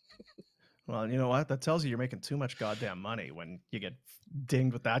it. Well, you know what? That tells you you're making too much goddamn money when you get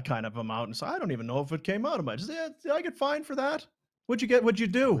dinged with that kind of amount. And so I don't even know if it came out of much. Yeah, did I get fined for that? What'd you get? What'd you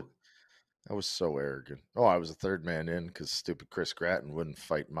do? I was so arrogant. Oh, I was a third man in because stupid Chris Gratton wouldn't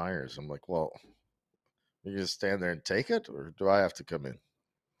fight Myers. I'm like, well, you just stand there and take it, or do I have to come in?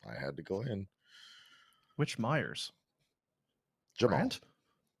 I had to go in. Which Myers? Jamal. Grant?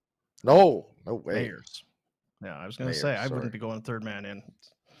 No way. Mayers. Yeah, I was going to say, I sorry. wouldn't be going third man in.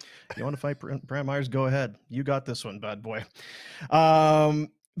 You want to fight Brad Myers? Go ahead. You got this one, bad boy. The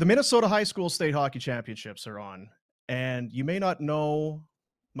Minnesota High School State Hockey Championships are on, and you may not know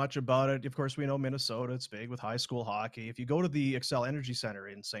much about it. Of course, we know Minnesota. It's big with high school hockey. If you go to the Excel Energy Center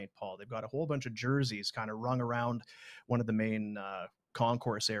in St. Paul, they've got a whole bunch of jerseys kind of rung around one of the main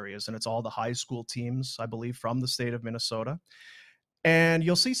concourse areas, and it's all the high school teams, I believe, from the state of Minnesota. And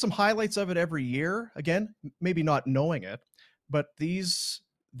you'll see some highlights of it every year. Again, maybe not knowing it, but these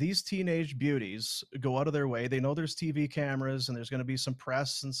teenage beauties go out of their way. They know there's TV cameras and there's going to be some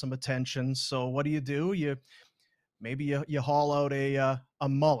press and some attention. So what do? You haul out a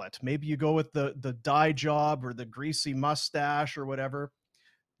mullet. Maybe you go with the dye job or the greasy mustache or whatever.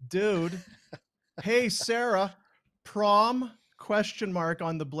 Dude, hey Sarah, prom ?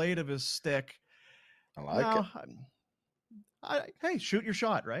 On the blade of his stick. I like it. Hey, shoot your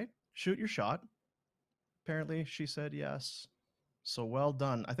shot, right? Shoot your shot. Apparently, she said yes. So well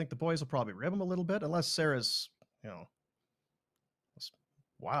done. I think the boys will probably rib him a little bit, unless Sarah's,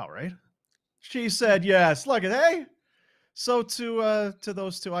 wow, right? She said yes. Look at, hey. So to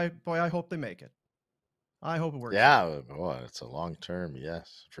those two, I hope they make it. I hope it works. Yeah, it's a long term,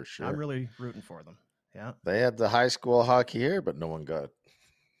 yes, for sure. I'm really rooting for them. Yeah. They had the high school hockey here, but no one got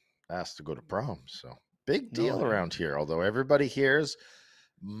asked to go to prom. So big deal around here. Although everybody here is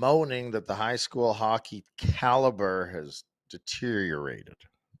moaning that the high school hockey caliber has deteriorated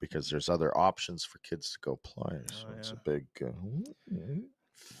because there's other options for kids to go play. So it's a big.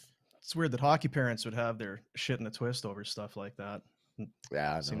 It's weird that hockey parents would have their shit in a twist over stuff like that.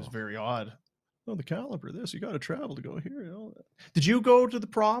 Yeah, it seems very odd. Oh, the caliber, this, you got to travel to go here. And all that. Did you go to the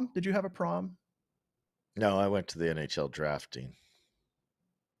prom? Did you have a prom? No, I went to the NHL drafting.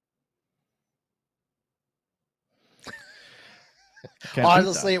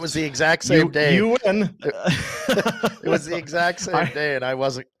 Honestly, it was the exact same day. You win. It was the exact same day, and I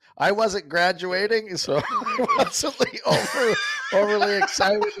wasn't graduating, so I wasn't overly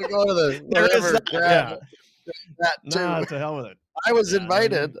excited to go to the whatever. That too. Nah, to hell with it. I was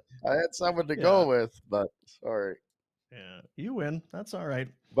invited. I had someone to go with, but sorry. Yeah, you win. That's all right.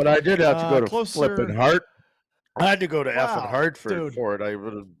 But I did have to go to closer. flipping Hart. I had to go to effing Hartford dude. for it. I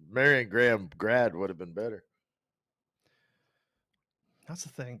would have Marion Graham grad would have been better. That's the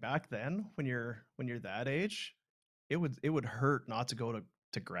thing. Back then, when you're that age, it would hurt not to go to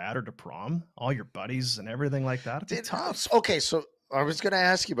grad or to prom. All your buddies and everything like that. It's tough. Okay, so I was going to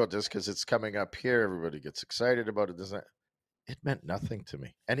ask you about this because it's coming up here. Everybody gets excited about it. Doesn't it? It meant nothing to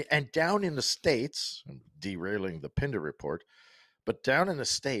me. And down in the States, I'm derailing the Pinder report, but down in the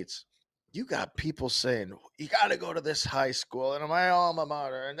States, you got people saying, you got to go to this high school and my alma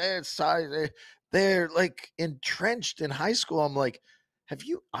mater. And they're like entrenched in high school. I'm like,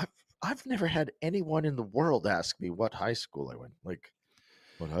 I've never had anyone in the world ask me what high school I went. Like,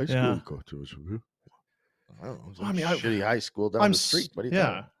 what high school you go to? I don't know. It's a shitty high school down the street. What do you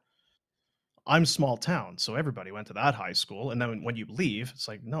think? I'm small town, so everybody went to that high school. And then when you leave, it's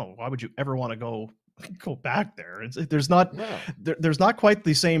like, no, why would you ever want to go back there? There's not quite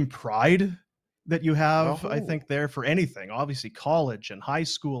the same pride that you have, I think, there for anything. Obviously, college and high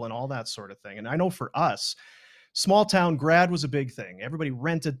school and all that sort of thing. And I know for us, small town grad was a big thing. Everybody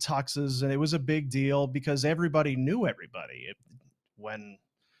rented tuxes, and it was a big deal because everybody knew everybody. When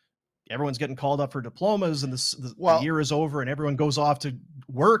everyone's getting called up for diplomas and the year is over and everyone goes off to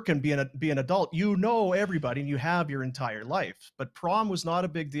work and be an adult, you know everybody and you have your entire life. But prom was not a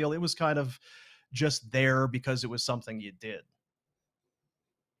big deal. It was kind of just there because it was something you did.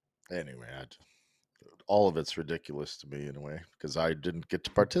 Anyway, all of it's ridiculous to me in a way because I didn't get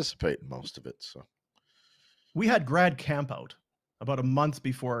to participate in most of it. So we had grad camp out about a month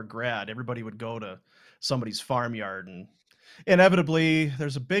before grad. Everybody would go to somebody's farmyard, and inevitably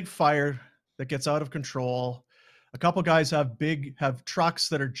there's a big fire that gets out of control. A couple guys have trucks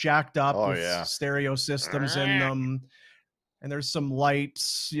that are jacked up with stereo systems in them. And there's some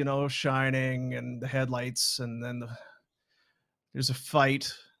lights, shining, and the headlights. And then there's a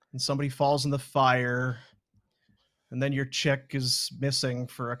fight, and somebody falls in the fire. And then your chick is missing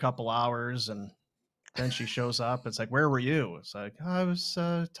for a couple hours, and then she shows up. It's like, where were you? It's like, I was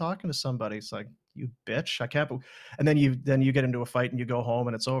talking to somebody. It's like, you bitch, I can't. And then you get into a fight, and you go home,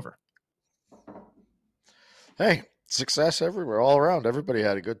 and it's over. Hey, success everywhere, all around. Everybody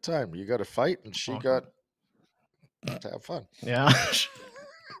had a good time. You got to fight, and she got to have fun. Yeah.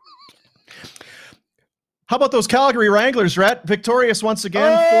 How about those Calgary Wranglers, Rhett? Victorious once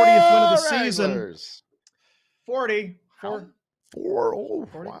again, 40th win of the season. 40. 4. Oh,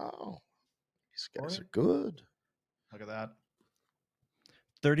 40? Wow. These guys 40? Are good. Look at that.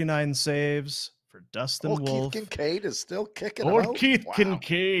 39 saves for Dustin Wolf. Keith Kincaid is still kicking Old out. Keith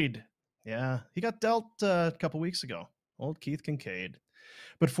Kincaid. Yeah, he got dealt a couple weeks ago. Old Keith Kincaid.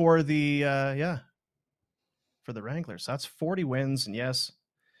 But for the for the Wranglers, that's 40 wins, and yes,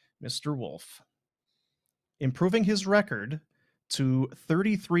 Mr. Wolf improving his record to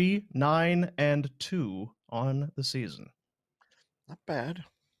 33-9-2 on the season. Not bad.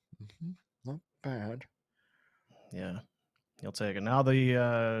 Mm-hmm. Not bad. Yeah, he'll take it. Now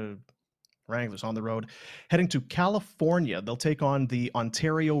the Wranglers on the road, heading to California. They'll take on the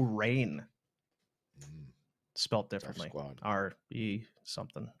Ontario Reign. Spelt differently. R-E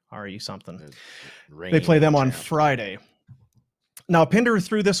something. They play them on Friday. Now, Pinder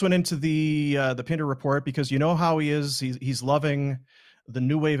threw this one into the Pinder report because you know how he is. He's loving the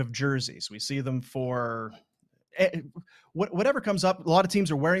new wave of jerseys. We see them for whatever comes up. A lot of teams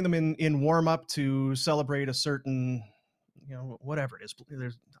are wearing them in warm up to celebrate a certain, whatever it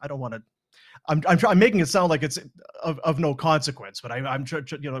is. I don't want to. I'm making it sound like it's of no consequence, but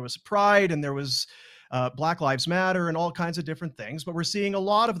there was Pride and there was Black Lives Matter and all kinds of different things, but we're seeing a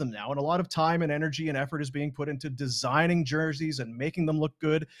lot of them now, and a lot of time and energy and effort is being put into designing jerseys and making them look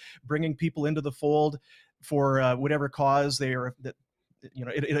good, bringing people into the fold for whatever cause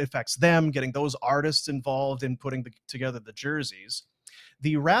it affects them, getting those artists involved in putting together the jerseys.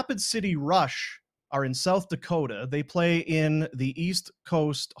 The Rapid City Rush are in South Dakota. They play in the East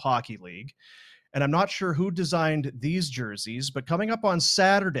Coast Hockey League, and I'm not sure who designed these jerseys, but coming up on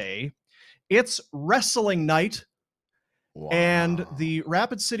Saturday, it's wrestling night. Wow. And the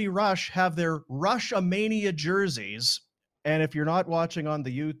Rapid City Rush have their Rush-A-Mania jerseys. And if you're not watching on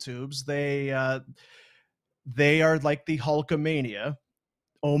the YouTubes, they are like the Hulkamania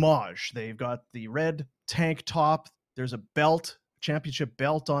homage. They've got the red tank top. There's a belt, championship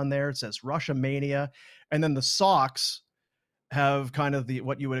belt on there. It says Rush-A-Mania. And then the socks have kind of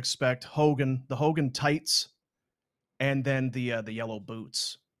what you would expect, the Hogan tights, and then the yellow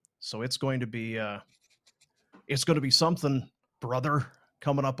boots. So it's going to be something, brother,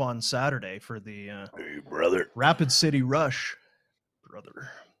 coming up on Saturday for the hey, brother. Rapid City Rush,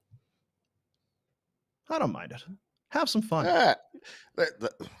 brother. I don't mind it. Have some fun. I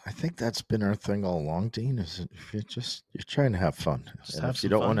think that's been our thing all along, Dean. Is if you're trying to have fun, and if you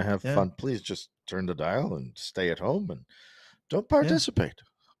don't want to have fun, please just turn the dial and stay at home and don't participate.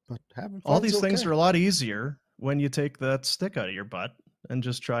 Yeah. But having fun, all these things are a lot easier when you take that stick out of your butt and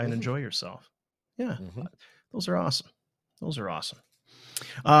just try and enjoy yourself. Yeah, Those are awesome.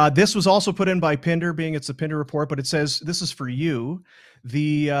 This was also put in by Pinder, being it's a Pinder report, but it says this is for you.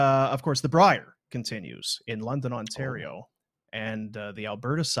 Of course, the Brier continues in London, Ontario, and the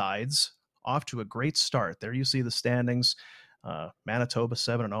Alberta sides off to a great start. There you see the standings. Manitoba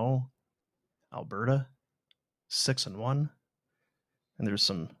 7-0, Alberta 6-1, and there's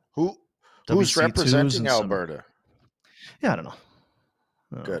some who's representing Alberta. I don't know.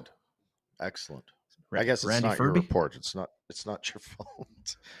 Good. Excellent. I guess it's Randy not Furby? Your report. It's not your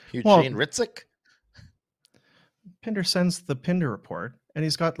fault. Eugene Ritzik? Pinder sends the Pinder report, and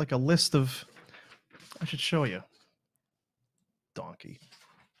he's got like a list of... I should show you. Donkey.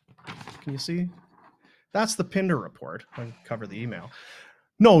 Can you see? That's the Pinder report. I can cover the email.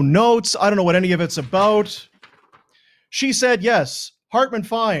 No notes. I don't know what any of it's about. She said yes. Hartman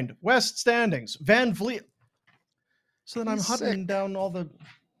fined. West standings. Van Vliet. So then I'm hunting down all the...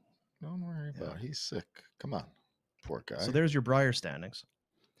 Don't worry about it. He's sick. Come on. Poor guy. So there's your Brier standings.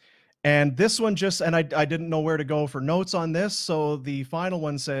 And this one I didn't know where to go for notes on this. So the final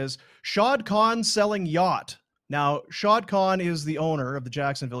one says, Shad Khan selling yacht. Now, Shad Khan is the owner of the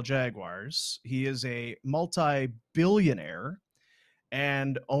Jacksonville Jaguars. He is a multi-billionaire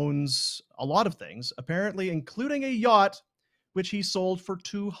and owns a lot of things, apparently including a yacht, which he sold for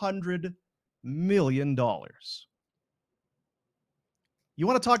 $200 million. You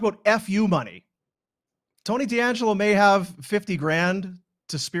want to talk about FU money? Tony D'Angelo may have 50 grand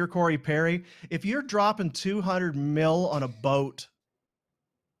to spear Corey Perry. If you're dropping 200 mil on a boat,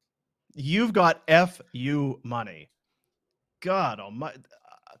 you've got FU money. God almighty.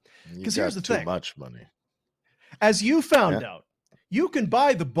 Because here's the thing. Too much money. As you found out, you can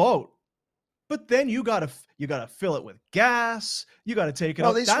buy the boat, but then you gotta fill it with gas. You gotta take it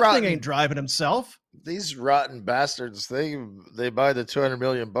out. That thing ain't driving himself. These rotten bastards, they buy the 200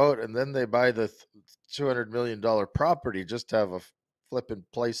 million boat and then they buy the $200 million property just to have a flipping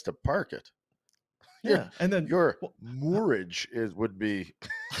place to park it. Yeah, and then your moorage would be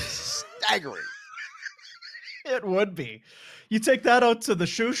staggering. It would be. You take that out to the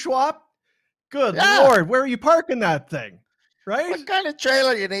shoe swap. Good Lord, where are you parking that thing? Right? What kind of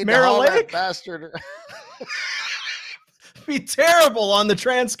trailer you need Mirror to haul Lake? that bastard? Be terrible on the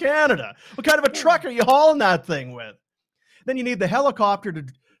Trans-Canada. What kind of a truck are you hauling that thing with? Then you need the helicopter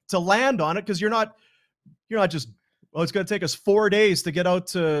to land on it, because you're not just, it's going to take us 4 days to get out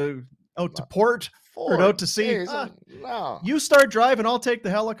to port or out to sea. No. You start driving, I'll take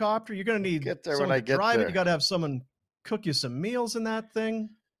the helicopter. You're going to need get there someone when I to get drive there. it. You got to have someone cook you some meals in that thing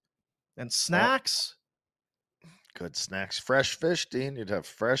and snacks. Good snacks. Fresh fish, Dean. You'd have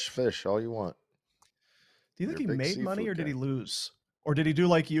fresh fish all you want. Do you think he made money or did he lose? Or did he do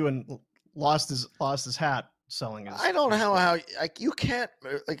like you and lost his hat selling his? I don't know how you can't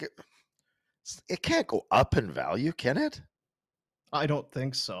it can't go up in value, can it? I don't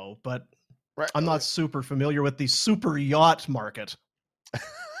think so, but I'm not super familiar with the super yacht market.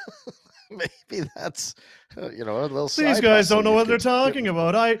 Maybe that's a little. These guys don't know what they're talking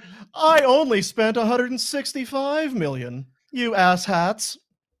about. I only spent $165 million. You asshats.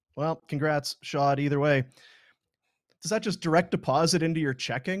 Well, congrats, Shad. Either way, does that just direct deposit into your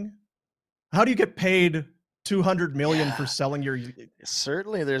checking? How do you get paid $200 million for selling your?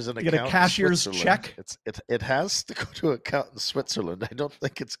 Certainly, there's an account. You get a cashier's check. It has to go to an account in Switzerland. I don't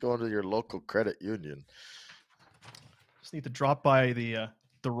think it's going to your local credit union. Just need to drop by the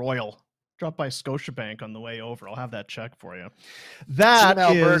Royal. Drop by Scotiabank on the way over. I'll have that check for you. That Team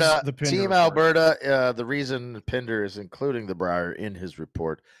Alberta, is the Pinder Team report. Alberta. The reason Pinder is including the Briar in his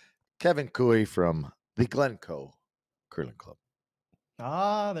report. Kevin Cooey from the Glencoe Curling Club.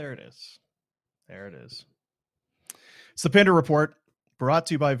 Ah, there it is. There it is. It's the Pinder report, brought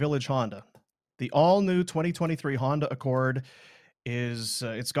to you by Village Honda. The all-new 2023 Honda Accord is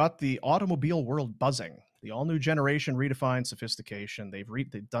it's got the automobile world buzzing. The all-new generation redefined sophistication. They've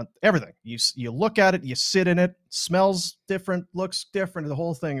done everything. You look at it, you sit in it, smells different, looks different. The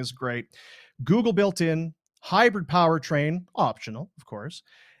whole thing is great. Google built-in, hybrid powertrain, optional, of course.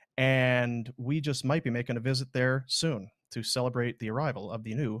 And we just might be making a visit there soon to celebrate the arrival of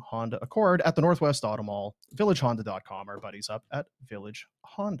the new Honda Accord at the Northwest Auto Mall, villagehonda.com, our buddies up at Village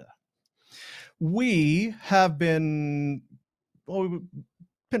Honda. We have been,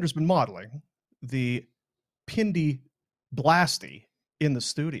 Pinder's been modeling the Pindy Blasty in the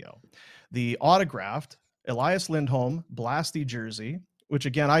studio. The autographed Elias Lindholm Blasty jersey, which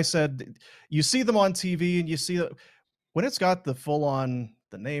again, I said, you see them on TV and you see when it's got the full-on,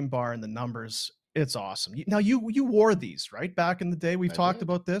 the name bar and the numbers, it's awesome. Now, you wore these, right? Back in the day, we've talked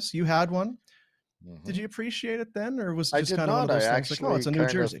about this. You had one. Mm-hmm. Did you appreciate it then? Or was it just kind of one of those things like, oh, it's a new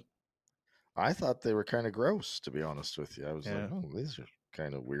jersey? I thought they were kind of gross, to be honest with you. I was like, oh, these are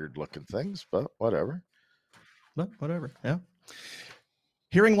kind of weird looking things, but whatever. But whatever, yeah.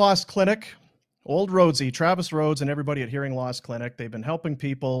 Hearing Loss Clinic, Old Rhodesy, Travis Rhodes and everybody at Hearing Loss Clinic, they've been helping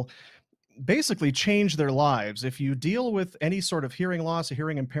people basically change their lives. If you deal with any sort of hearing loss, a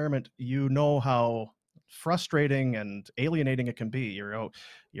hearing impairment, you know how frustrating and alienating it can be. You're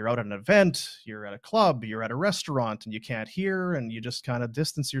out at an event, you're at a club, you're at a restaurant, and you can't hear, and you just kind of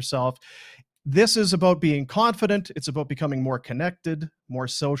distance yourself. This is about being confident. It's about becoming more connected, more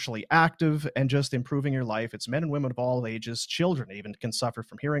socially active, and just improving your life. It's men and women of all ages. Children even can suffer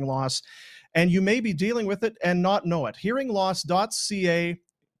from hearing loss, and you may be dealing with it and not know it. Hearingloss.ca.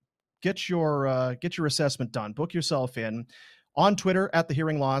 Get your assessment done. Book yourself in on Twitter at The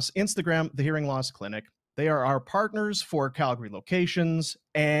Hearing Loss, Instagram, The Hearing Loss Clinic. They are our partners for Calgary locations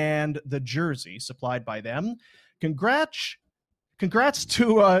and the jersey supplied by them. Congrats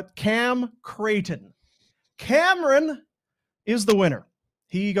to Cam Creighton. Cameron is the winner.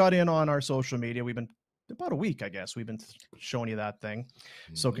 He got in on our social media. We've been about a week, I guess. We've been showing you that thing.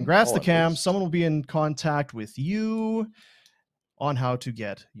 So congrats to Cam. Someone will be in contact with you on how to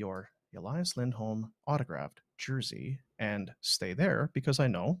get your Elias Lindholm autographed jersey, and stay there because I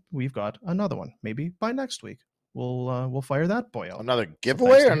know we've got another one. Maybe by next week we'll fire that boy out. Another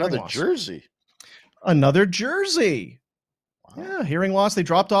giveaway or another jersey? Another jersey. Wow. Yeah, hearing loss. They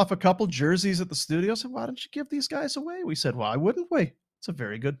dropped off a couple jerseys at the studio. So why don't you give these guys away? We said, why wouldn't we? It's a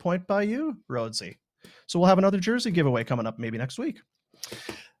very good point by you, Rhodesy. So we'll have another jersey giveaway coming up maybe next week.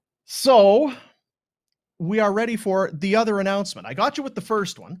 So we are ready for the other announcement. I got you with the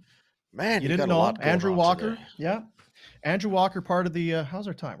first one. Man, you didn't know Andrew Walker. Today. Yeah. Andrew Walker, part of the, how's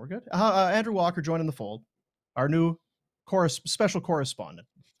our time? We're good. Andrew Walker joining the fold, our new special correspondent.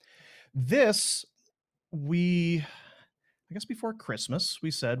 This, I guess before Christmas,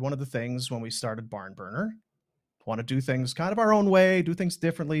 we said one of the things when we started Barn Burner, want to do things kind of our own way, do things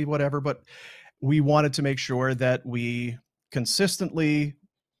differently, whatever, but we wanted to make sure that we consistently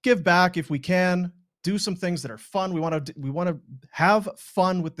give back if we can, do some things that are fun. We want to have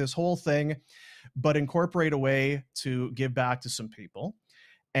fun with this whole thing, but incorporate a way to give back to some people.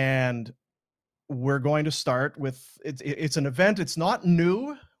 And we're going to start with, it's an event. It's not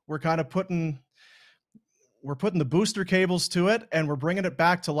new. We're kind of putting the booster cables to it, and we're bringing it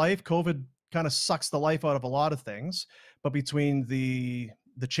back to life. COVID kind of sucks the life out of a lot of things, but between the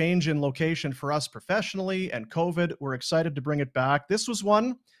change in location for us professionally and COVID, we're excited to bring it back. This was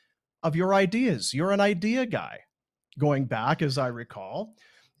one of your ideas. You're an idea guy. Going back, as I recall,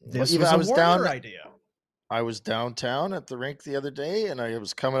 this was a Warner idea. I was downtown at the rink the other day, and I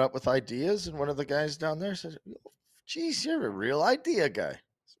was coming up with ideas, and one of the guys down there said, geez, you're a real idea guy.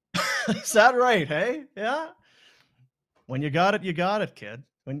 Is that right? Hey, yeah. When you got it, kid.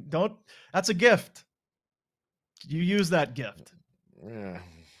 That's a gift. You use that gift. Yeah.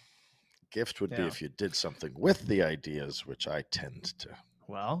 Gift would be if you did something with the ideas, which I tend to.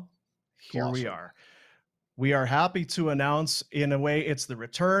 Well, here we are. We are happy to announce, in a way, it's the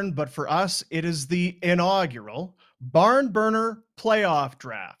return, but for us, it is the inaugural Barn Burner Playoff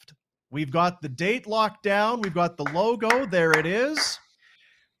Draft. We've got the date locked down. We've got the logo. There it is.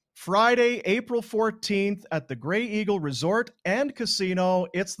 Friday, April 14th at the Grey Eagle Resort and Casino.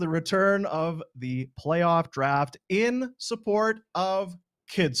 It's the return of the playoff draft in support of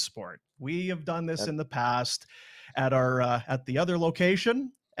kids sport. We have done this in the past at the other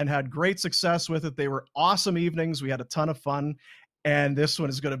location and had great success with it. They were awesome evenings. We had a ton of fun, and this one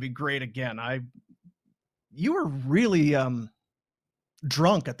is going to be great again. You were really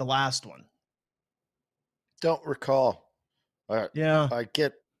drunk at the last one. Don't recall. Yeah.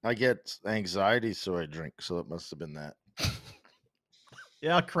 I get anxiety, so I drink. So it must have been that.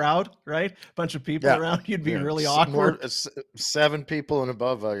 Yeah, crowd, right? Bunch of people around. You'd be really awkward. 7 people and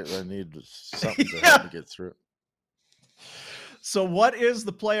above. I need something to help me get through. So what is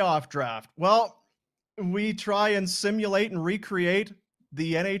the playoff draft? Well, we try and simulate and recreate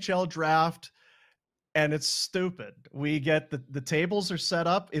the NHL draft, and it's stupid. We get the tables are set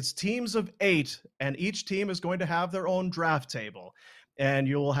up. It's teams of 8, and each team is going to have their own draft table. And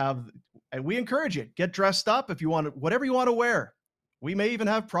we encourage you, get dressed up if you want, whatever you want to wear. We may even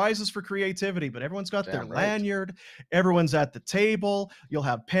have prizes for creativity, but everyone's got their lanyard. Everyone's at the table. You'll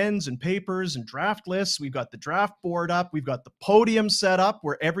have pens and papers and draft lists. We've got the draft board up. We've got the podium set up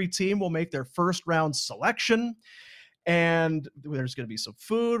where every team will make their first round selection. And there's going to be some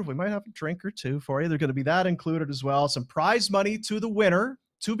food. We might have a drink or two for you. There's going to be that included as well. Some prize money to the winner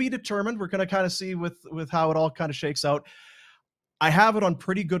to be determined. We're going to kind of see with how it all kind of shakes out. I have it on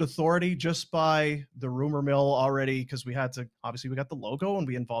pretty good authority just by the rumor mill already, because we got the logo and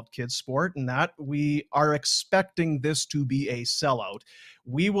we involved kids sport, and that we are expecting this to be a sellout.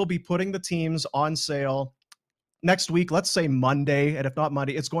 We will be putting the teams on sale next week, let's say Monday, and if not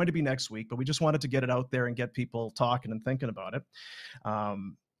Monday, it's going to be next week, but we just wanted to get it out there and get people talking and thinking about it.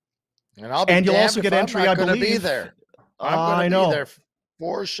 And you'll also get entry, I believe. Be there. I'm going to be there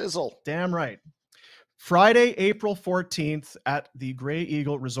for shizzle. Damn right. Friday, April 14th at the Grey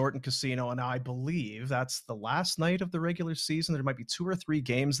Eagle Resort and Casino. And I believe that's the last night of the regular season. There might be 2 or 3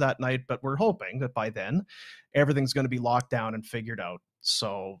 games that night, but we're hoping that by then everything's going to be locked down and figured out.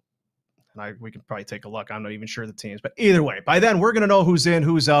 So we can probably take a look. I'm not even sure the teams, but either way, by then we're going to know who's in,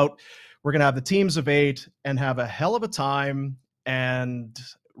 who's out. We're going to have the teams of 8 and have a hell of a time and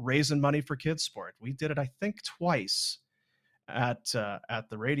raising money for kids sport. We did it, I think, twice at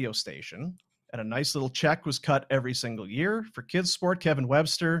the radio station. And a nice little check was cut every single year for kids sport. Kevin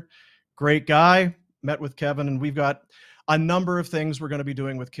Webster, great guy. Met with Kevin, and we've got a number of things we're going to be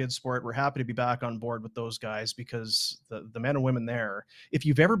doing with Kids Sport. We're happy to be back on board with those guys because the men and women there, if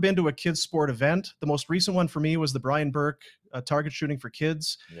you've ever been to a Kids Sport event, the most recent one for me was the Brian Burke target shooting for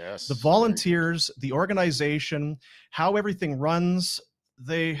kids. Yes. The volunteers, the organization, how everything runs,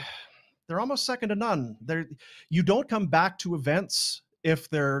 they're almost second to none. You don't come back to events if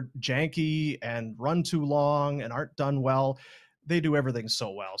they're janky and run too long and aren't done well. They do everything so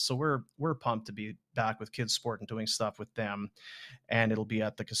well. So we're pumped to be back with Kids Sport and doing stuff with them. And it'll be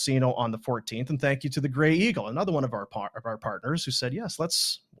at the casino on the 14th. And thank you to the Gray Eagle, another one of our partners, who said, yes,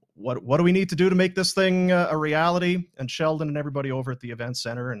 what do we need to do to make this thing a reality? And Sheldon and everybody over at the event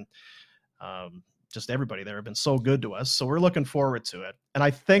center and just everybody there have been so good to us. So we're looking forward to it. And I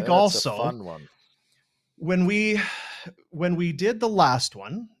think That's also a fun one. When we did the last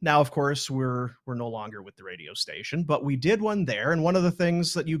one, now, of course, we're no longer with the radio station, but we did one there. And one of the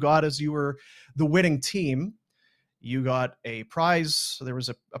things that you got as you were the winning team, you got a prize. So there was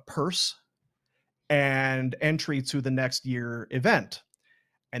a purse and entry to the next year event.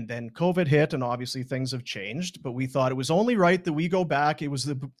 And then COVID hit, and obviously things have changed, but we thought it was only right that we go back. It was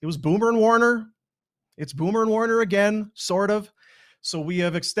Boomer and Warner. It's Boomer and Warner again, sort of. So we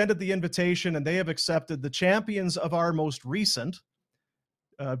have extended the invitation, and they have accepted. The champions of our most recent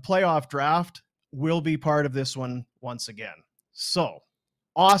playoff draft will be part of this one once again. So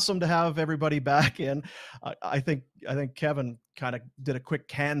awesome to have everybody back in. I think Kevin kind of did a quick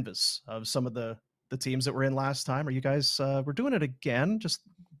canvas of some of the teams that were in last time. Are you guys? We're doing it again. Just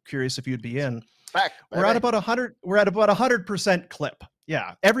curious if you'd be in. Back. We're at about 100. We're at about 100% clip.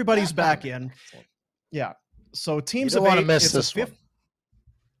 Yeah, everybody's back in. Yeah. So teams you don't of want to eight, miss this one.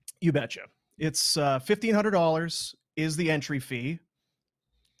 You betcha. It's $1,500 is the entry fee.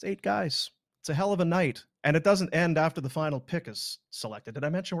 It's 8 guys. It's a hell of a night. And it doesn't end after the final pick is selected. Did I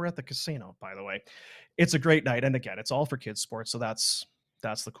mention we're at the casino, by the way? It's a great night. And again, it's all for kids sports. So that's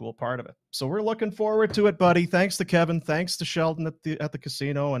the cool part of it. So we're looking forward to it, buddy. Thanks to Kevin. Thanks to Sheldon at the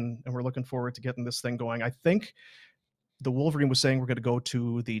casino. And we're looking forward to getting this thing going. I think the Wolverine was saying we're going to go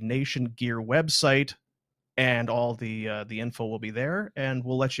to the Nation Gear website, and all the info will be there, and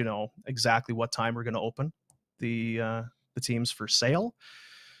we'll let you know exactly what time we're going to open the teams for sale.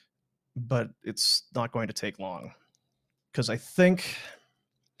 But it's not going to take long because I think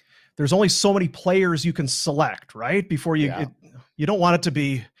there's only so many players you can select, right? Before you don't want it to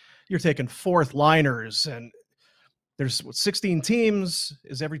be you're taking fourth liners, and there's 16 teams.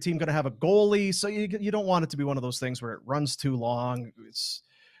 Is every team going to have a goalie? So you don't want it to be one of those things where it runs too long.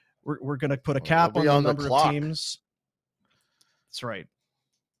 We're going to put a cap on the number of teams. That's right.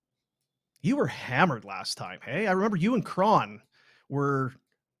 You were hammered last time, hey? I remember you and Kron were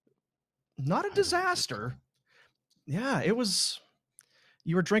not a disaster. Yeah, it was.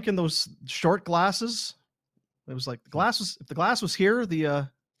 You were drinking those short glasses. It was like the glasses. If the glass was here,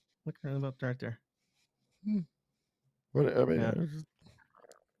 look about right there. What, I mean,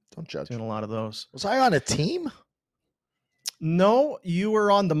 don't judge. Doing a lot of those. Was I on a team? No, you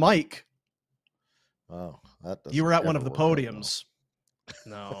were on the mic. Oh, that doesn't. You were at one of the ever work out podiums.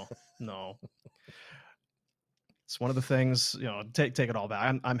 No. It's one of the things, take it all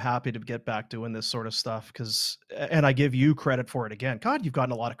back. I'm happy to get back doing this sort of stuff and I give you credit for it again. God, you've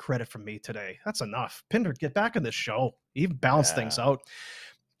gotten a lot of credit from me today. That's enough. Pinder, get back in this show. Even balance things out.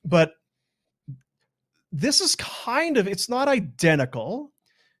 But this is it's not identical.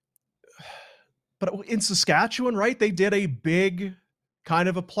 But in Saskatchewan, right, they did a big kind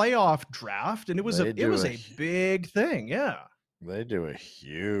of a playoff draft, and it was a big thing. Yeah. They do a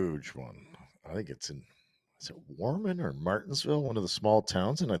huge one. I think is it Warman or Martinsville, one of the small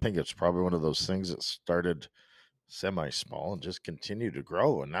towns? And I think it's probably one of those things that started semi-small and just continued to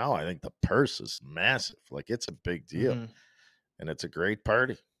grow. And now I think the purse is massive. Like, it's a big deal. Mm-hmm. And it's a great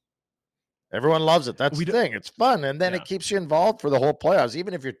party. Everyone loves it. That's the thing. It's fun. And then it keeps you involved for the whole playoffs.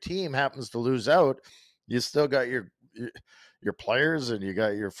 Even if your team happens to lose out, you still got your players and you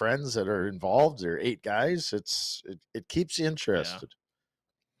got your friends that are involved. There are 8 guys. It keeps you interested.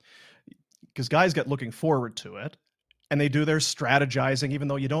 Because guys get looking forward to it, and they do their strategizing, even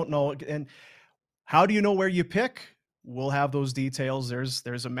though you don't know. And how do you know where you pick? We'll have those details.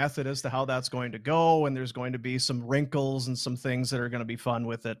 There's a method as to how that's going to go, and there's going to be some wrinkles and some things that are going to be fun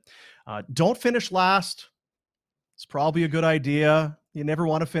with it. Don't finish last. It's probably a good idea. You never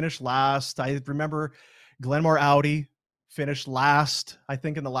want to finish last. I remember Glenmore Audi finished last, I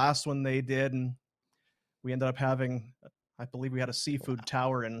think, in the last one they did, and we ended up having, I believe we had a seafood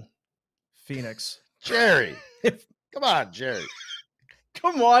tower in Phoenix. Jerry. Come on, Jerry.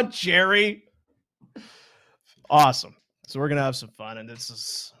 Come on, Jerry. Awesome. So we're going to have some fun, and this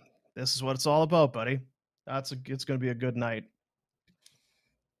is what it's all about, buddy. It's going to be a good night.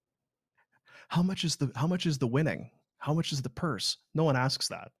 How much is the winning? How much is the purse? No one asks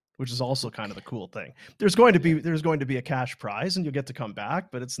that, which is also kind of the cool thing. There's going to be a cash prize and you'll get to come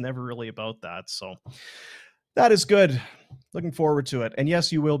back, but it's never really about that. So that is good. Looking forward to it. And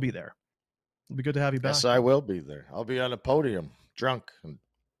yes, you will be there. It'll be good to have you back. Yes, I will be there. I'll be on a podium, drunk and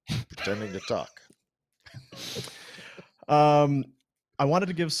pretending to talk. I wanted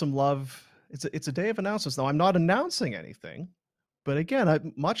to give some love. It's a day of announcements. Now, I'm not announcing anything, but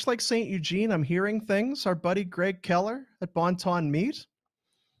again, much like St. Eugene, I'm hearing things. Our buddy Greg Keller at Bonton Meat.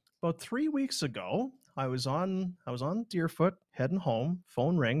 About 3 weeks ago, I was on Deerfoot heading home.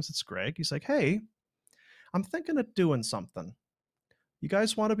 Phone rings. It's Greg. He's like, "Hey, I'm thinking of doing something. You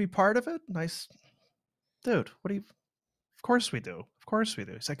guys want to be part of it?" Nice, dude. Of course we do. Of course we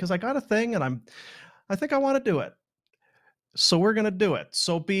do. He's like, "Because I got a thing, and I think I want to do it. So we're gonna do it."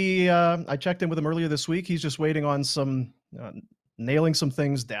 So I checked in with him earlier this week. He's just waiting on some nailing some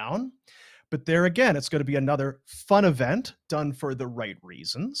things down. But there again, it's going to be another fun event done for the right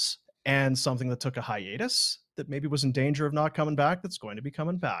reasons and something that took a hiatus that maybe was in danger of not coming back. That's going to be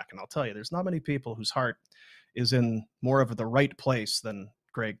coming back. And I'll tell you, there's not many people whose heart is in more of the right place than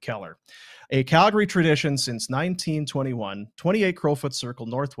Greg Keller. A Calgary tradition since 1921, 28 Crowfoot Circle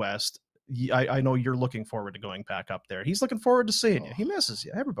Northwest. I know you're looking forward to going back up there. He's looking forward to seeing you. He misses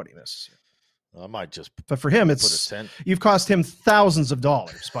you. Everybody misses you. I might just. But for him, you've cost him thousands of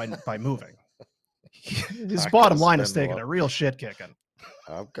dollars by moving. His bottom line is taking a real shit kicking.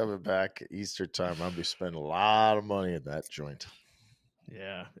 I'm coming back Easter time. I'll be spending a lot of money at that joint.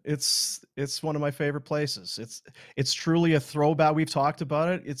 Yeah, it's one of my favorite places. It's truly a throwback. We've talked about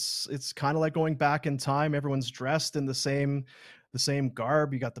it. It's kind of like going back in time. Everyone's dressed in the same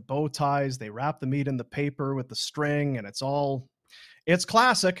garb. You got the bow ties. They wrap the meat in the paper with the string, and it's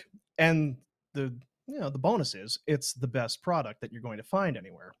classic. And the bonus is it's the best product that you're going to find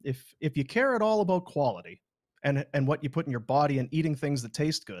anywhere. If you care at all about quality and what you put in your body and eating things that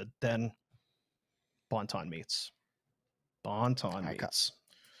taste good, then Bonton Meats. Bonton Meats.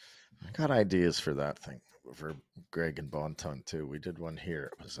 I got ideas for that thing for Greg and Bonton too. We did one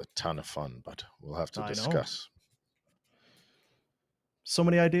here. It was a ton of fun, but we'll have to discuss. So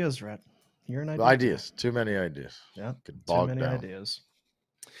many ideas, Rhett. You're an idea. Ideas. Too many ideas. Yeah. Could bog too many down. Ideas.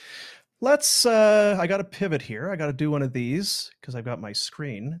 Let's I got to pivot here. I got to do one of these because I've got my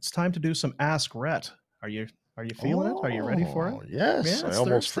screen. It's time to do some Ask Rhett. Are you feeling it? Are you ready for it? Yes. I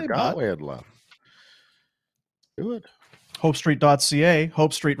almost forgot we had left. Do it. HopeStreet.ca,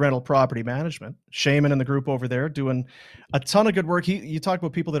 Hope Street Rental Property Management. Shaman and the group over there doing a ton of good work. You talk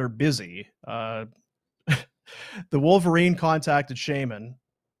about people that are busy. The Wolverine contacted Shaman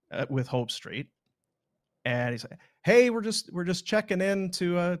with Hope Street, and he's like, "Hey, we're just checking in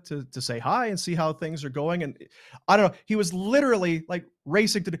to say hi and see how things are going." And I don't know, he was literally like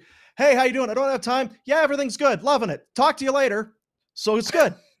racing to do, "Hey, how you doing? I don't have time. Yeah, everything's good. Loving it. Talk to you later." So it's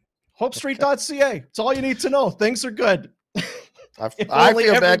good. HopeStreet.ca. It's all you need to know. Things are good. I feel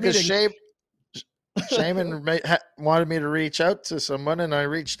bad because Shaman wanted me to reach out to someone, and I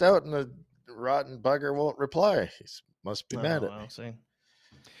reached out, and the rotten bugger won't reply. He must be mad at me. See.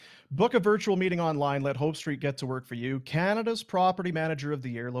 Book a virtual meeting online. Let Hope Street get to work for you. Canada's Property Manager of the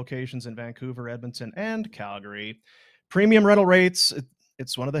Year. Locations in Vancouver, Edmonton, and Calgary. Premium rental rates.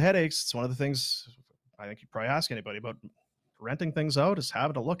 It's one of the headaches. It's one of the things I think you probably ask anybody about renting things out is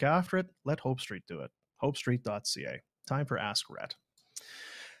having to look after it. Let Hope Street do it. HopeStreet.ca. Time for Ask Rhett.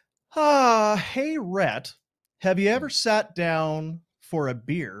 Hey, Rhett, have you ever sat down for a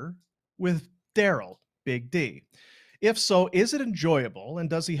beer with Daryl, Big D? If so, is it enjoyable, and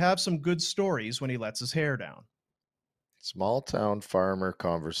does he have some good stories when he lets his hair down? Small town farmer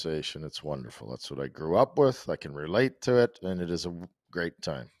conversation. It's wonderful. That's what I grew up with. I can relate to it, and it is a great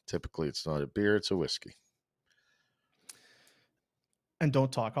time. Typically, it's not a beer, it's a whiskey. And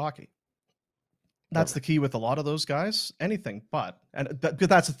don't talk hockey. That's the key with a lot of those guys. Anything but. And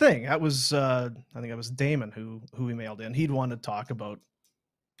that's the thing. That was, I think it was Damon who emailed in. He'd want to talk about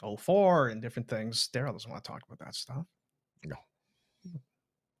 04 and different things. Daryl doesn't want to talk about that stuff. No.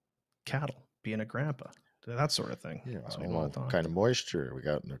 Cattle, being a grandpa, that sort of thing. Yeah, I don't know what kind of moisture we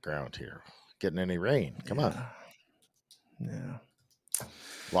got in the ground here. Getting any rain? Come on. Yeah.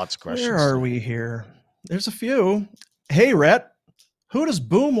 Lots of questions. Where are we here? There's a few. Hey, Rhett. Who does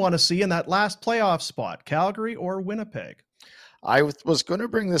Boom want to see in that last playoff spot, Calgary or Winnipeg? I was going to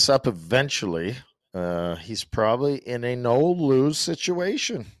bring this up eventually. He's probably in a no-lose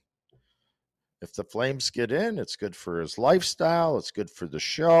situation. If the Flames get in, it's good for his lifestyle. It's good for the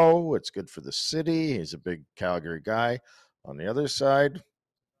show. It's good for the city. He's a big Calgary guy. On the other side,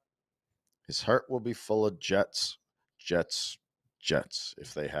 his heart will be full of Jets,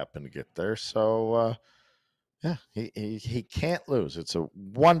 if they happen to get there. So, yeah, he can't lose. It's a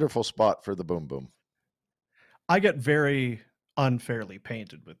wonderful spot for the Boom Boom. I get very unfairly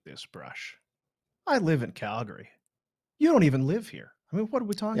painted with this brush. I live in Calgary. You don't even live here. I mean, what are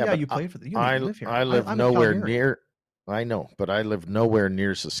we talking? Yeah, you played for the. You don't even live here. I live I'm nowhere near. I know, but I live nowhere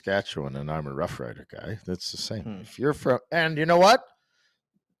near Saskatchewan, and I'm a Rough Rider guy. That's the same. If you're from, and you know what?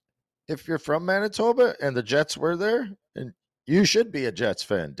 If you're from Manitoba and the Jets were there, and you should be a Jets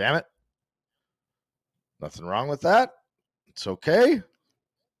fan. Damn it. Nothing wrong with that. It's okay.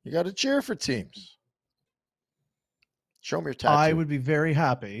 You got to cheer for teams. Show me your tattoo. I would be very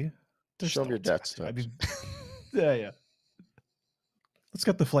happy. Show me your tattoo. Yeah. Let's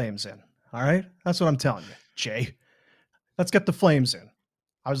get the Flames in. All right, that's what I'm telling you, Jay. Let's get the Flames in.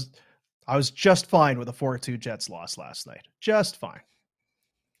 I was just fine with a 4-2 Jets loss last night. Just fine.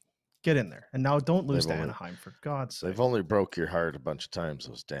 Get in there, and now don't lose to Anaheim, for God's sake. They've only broke your heart a bunch of times,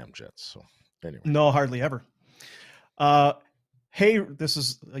 those damn Jets. So anyway, no, hardly ever. Hey, this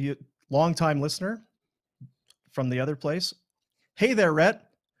is a longtime listener from the other place. Hey there, Rhett.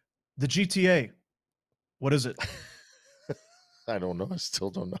 The GTA. What is it? I don't know. I still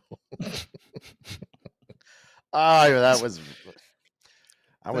don't know. I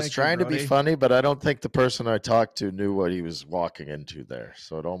was trying to be funny, but I don't think the person I talked to knew what he was walking into there.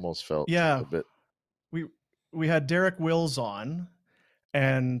 So it almost felt a bit. We had Derek Wills on,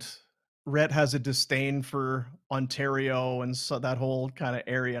 and Rhett has a disdain for Ontario and so that whole kind of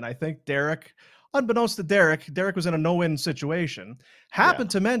area. And I think Derek, unbeknownst to Derek was in a no-win situation,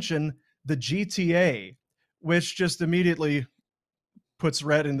 happened to mention the GTA, which just immediately puts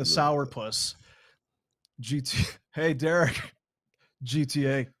Rhett in the sourpuss. Hey, Derek,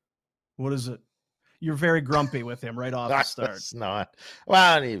 GTA, what is it? You're very grumpy with him right off the start. It's not.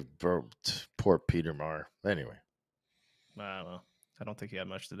 Well, he broke poor Peter Marr. Anyway. Well, I don't think he had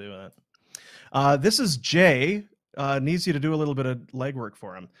much to do with it. This is Jay. Needs you to do a little bit of legwork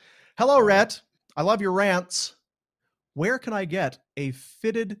for him. Hello, Rhett. I love your rants. Where can I get a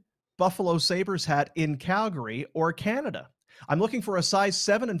fitted Buffalo Sabres hat in Calgary or Canada? I'm looking for a size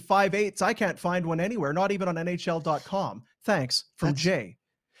 7 and 5/8. I can't find one anywhere, not even on NHL.com. Thanks, from Jay.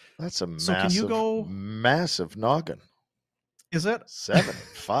 That's a massive noggin. Is it? 7 and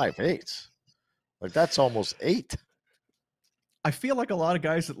 5/8. Like, that's almost 8. I feel like a lot of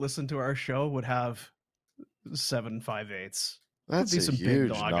guys that listen to our show would have 7 5/8. That's a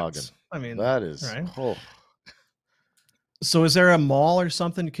huge noggin. I mean, that is. Right? Oh. So is there a mall or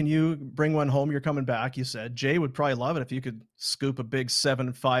something? Can you bring one home? You're coming back, you said. Jay would probably love it if you could scoop a big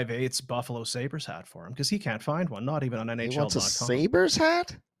 7 5/8 Buffalo Sabres hat for him, because he can't find one, not even on NHL.com. He wants a Sabres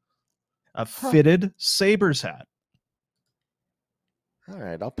hat? A fitted Sabres hat. All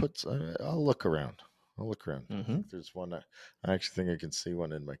right, I'll look around. Mm-hmm. There's one. I actually think I can see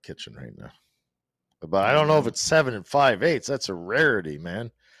one in my kitchen right now. But I don't know if it's 7 and 5/8. That's a rarity,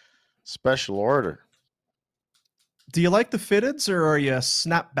 man. Special order. Do you like the fitteds, or are you a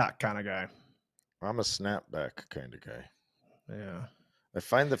snapback kind of guy? I'm a snapback kind of guy. Yeah. I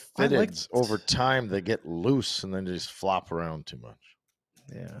find the fitteds over time, they get loose and then they just flop around too much.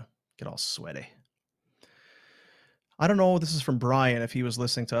 Yeah. Get all sweaty. I don't know. This is from Brian, if he was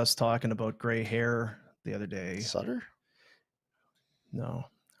listening to us talking about gray hair the other day. Sutter? No.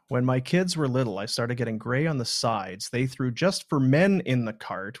 When my kids were little, I started getting gray on the sides. They threw just for men in the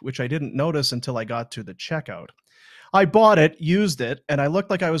cart, which I didn't notice until I got to the checkout. I bought it, used it, and I looked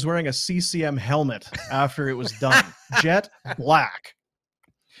like I was wearing a CCM helmet after it was done. Jet black.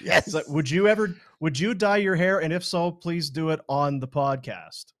 Yes. So would you dye your hair? And if so, please do it on the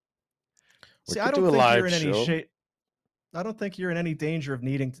podcast. See, I don't think you're in any shape. I don't think you're in any danger of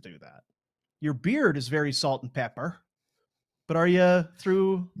needing to do that. Your beard is very salt and pepper. But are you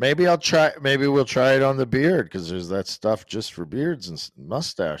through? Maybe we'll try it on the beard, because there's that stuff just for beards and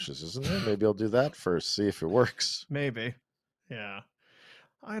mustaches, isn't there? Maybe I'll do that first, see if it works. Maybe. Yeah.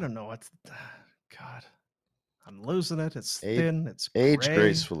 I don't know. God, I'm losing it. It's thin. It's gray. Age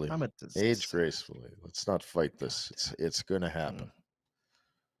gracefully. Age gracefully. Let's not fight this. It's going to happen.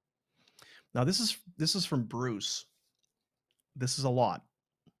 Now this is from Bruce. This is a lot.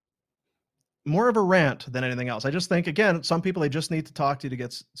 More of a rant than anything else. I just think, again, some people, they just need to talk to you to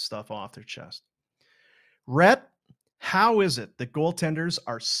get stuff off their chest. Rhett, how is it that goaltenders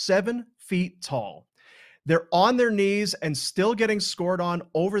are 7 feet tall? They're on their knees and still getting scored on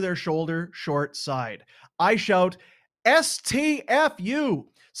over their shoulder short side. I shout, STFU.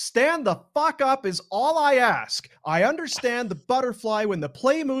 Stand the fuck up is all I ask. I understand the butterfly when the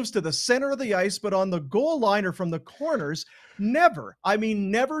play moves to the center of the ice, but on the goal line or from the corners, never, I mean,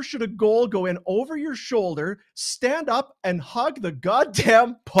 never should a goal go in over your shoulder, stand up and hug the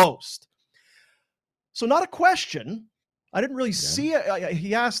goddamn post. So not a question. I didn't really see it.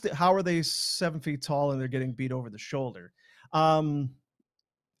 He asked, how are they 7 feet tall and they're getting beat over the shoulder? I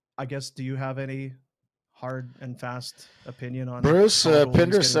guess, do you have any hard and fast opinion on Bruce how goalies Pinder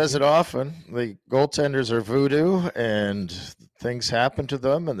getting says beat? it often. The goaltenders are voodoo, and things happen to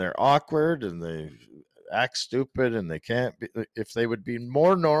them, and they're awkward, and they act stupid, and they can't be. If they would be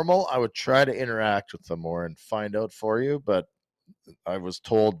more normal, I would try to interact with them more and find out for you. But I was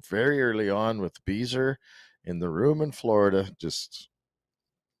told very early on with Beezer in the room in Florida, just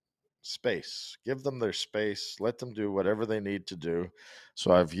space. Give them their space. Let them do whatever they need to do.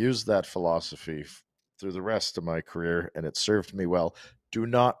 So I've used that philosophy through the rest of my career, and it served me well. Do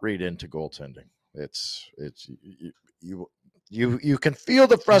not read into goaltending. It's you can feel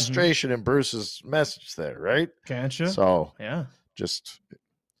the frustration in Bruce's message there, right? Can't you? So Yeah. just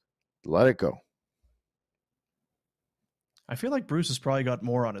let it go. I feel like Bruce has probably got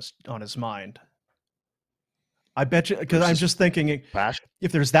more on his mind. I bet you, because I'm just thinking, Passion.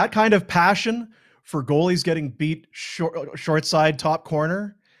 if there's that kind of passion for goalies getting beat short side, top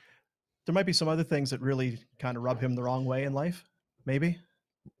corner, there might be some other things that really kind of rub him the wrong way in life. Maybe.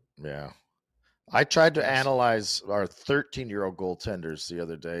 Yeah. I tried to analyze our 13-year-old goaltenders the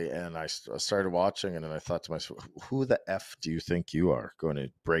other day, and I started watching, and then I thought to myself, who the F do you think you are going to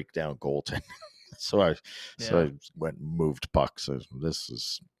break down goaltending? So I went and moved pucks. This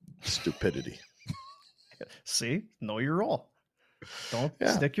is stupidity. See, know your role. Don't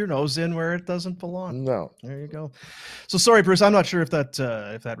stick your nose in where it doesn't belong. No. There you go. So sorry, Bruce. I'm not sure if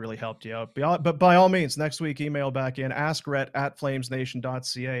that really helped you out. But by all means, next week, email back in,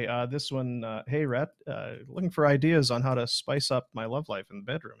 askret@flamesnation.ca. This one, hey, Rhett, looking for ideas on how to spice up my love life in the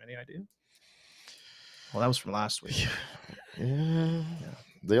bedroom. Any idea? Well, that was from last week. Yeah.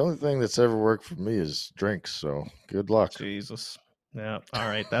 The only thing that's ever worked for me is drinks. So good luck. Jesus. Yeah. All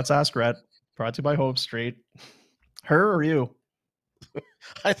right. That's Ask Rhett, brought to you by Hope Street. Her or you?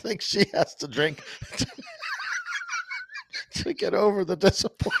 I think she has to drink to get over the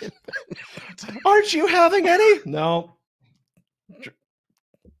disappointment. Aren't you having any? No.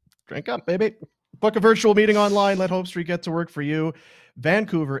 Drink up, baby. Book a virtual meeting online. Let Hope Street get to work for you.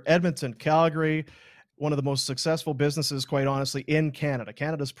 Vancouver, Edmonton, Calgary. One of the most successful businesses, quite honestly, in Canada.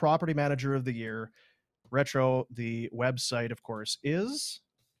 Canada's Property Manager of the Year. Retro, the website, of course, is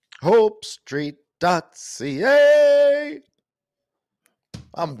HopeStreet.ca.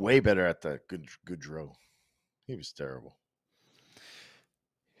 I'm way better at that. Goodrow. He was terrible.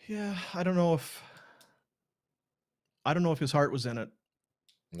 Yeah, I don't know if his heart was in it.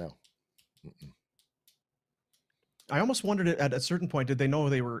 No. Mm-mm. I almost wondered at a certain point, did they know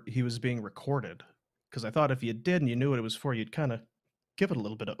he was being recorded? Because I thought if you did and you knew what it was for, you'd kind of give it a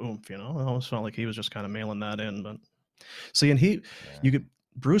little bit of oomph, you know? It almost felt like he was just kind of mailing that in. But see, and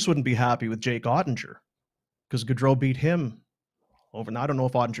Bruce wouldn't be happy with Jake Ottinger because Gaudreau beat him over. Now, I don't know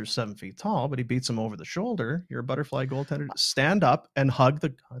if Ottinger's 7 feet tall, but he beats him over the shoulder. You're a butterfly goaltender. Stand up and hug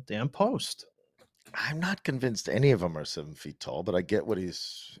the goddamn post. I'm not convinced any of them are 7 feet tall, but I get what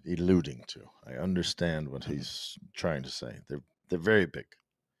he's alluding to. I understand what he's trying to say. They're very big.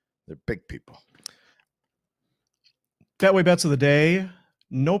 They're big people. Betway bets of the day.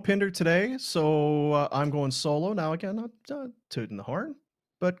 No Pinder today, so I'm going solo. Now, again, not tooting the horn,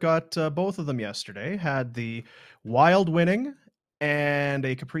 but got both of them yesterday. Had the Wild winning and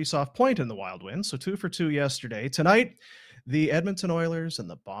a Kaprizov point in the Wild win, so 2 for 2 yesterday. Tonight, the Edmonton Oilers and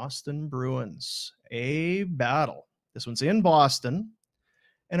the Boston Bruins. A battle. This one's in Boston.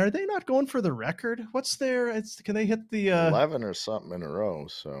 And are they not going for the record? What's their... Can they hit the... 11 or something in a row,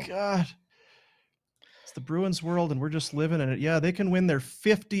 so... God... It's the Bruins world, and we're just living in it. Yeah, they can win their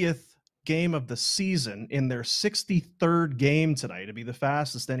 50th game of the season in their 63rd game tonight to be the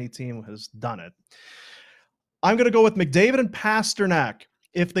fastest any team has done it. I'm going to go with McDavid and Pasternak.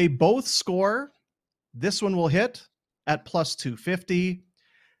 If they both score, this one will hit at plus 250.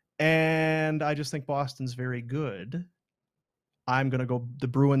 And I just think Boston's very good. I'm going to go the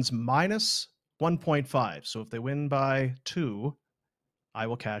Bruins minus 1.5. So if they win by 2, I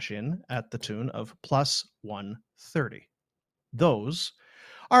will cash in at the tune of plus 130. Those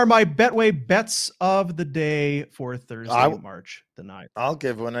are my Betway bets of the day for Thursday, March the 9th. I'll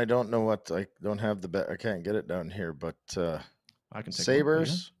give one. I don't know what. I don't have the bet. I can't get it down here, but I can take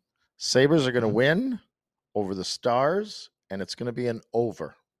Sabres. Sabres are going to win over the Stars, and it's going to be an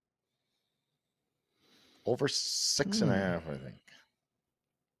over. Over 6.5, I think.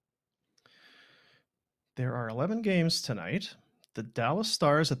 There are 11 games tonight. The Dallas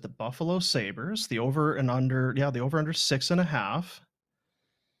Stars at the Buffalo Sabres. The over and under 6.5.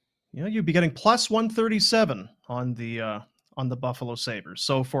 You'd be getting plus 137 on the Buffalo Sabres.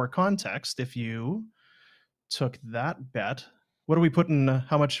 So for context, if you took that bet, what are we putting?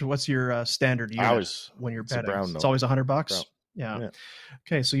 How much? What's your standard unit when you're betting? It's always $100. Yeah.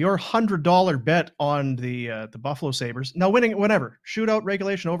 Okay, so your $100 bet on the Buffalo Sabres now winning whenever shootout,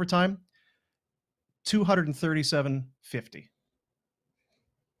 regulation, overtime, $237.50.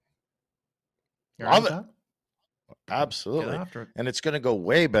 Love it. Absolutely. And it's going to go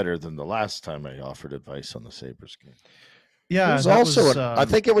way better than the last time I offered advice on the Sabres game. Yeah, I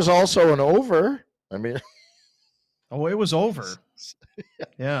think it was also an over. I mean, it was over.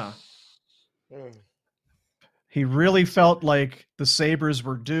 Yeah. He really felt like the Sabres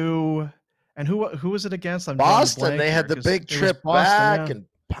were due. And who was it against? Boston. They had the big trip back, and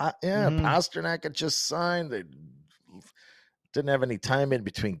Pasternak had just signed. They didn't have any time in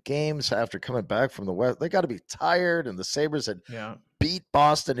between games after coming back from the West. They got to be tired, and the Sabres had beat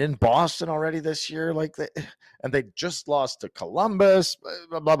Boston in Boston already this year, and they just lost to Columbus.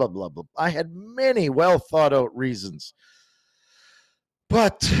 Blah blah blah blah. I had many well thought out reasons.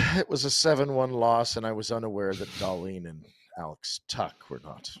 But it was a 7-1 loss, and I was unaware that Darlene and Alex Tuck were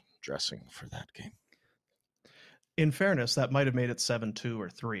not dressing for that game. In fairness, that might have made it 7-2 or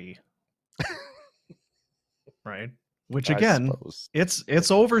 3. Right? Which again,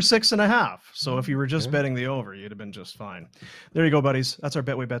 it's over 6.5. So if you were just betting the over, you'd have been just fine. There you go, buddies. That's our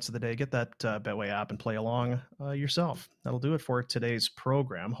Betway bets of the day. Get that Betway app and play along yourself. That'll do it for today's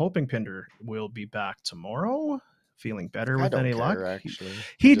program. Hoping Pinder will be back tomorrow. Feeling better with any luck. Actually,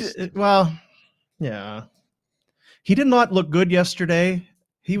 he did not look good yesterday.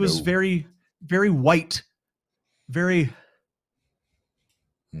 He was very, very white, very.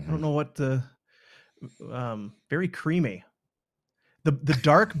 I don't know what very creamy. The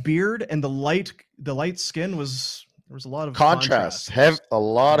dark beard and the light skin there was a lot of contrast. A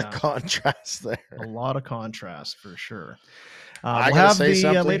lot of contrast there. A lot of contrast for sure. I gotta say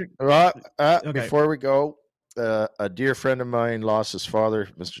something later. Okay. Before we go. A dear friend of mine lost his father,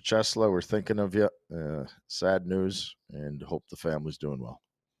 Mr. Chesla. We're thinking of you. Sad news, and hope the family's doing well.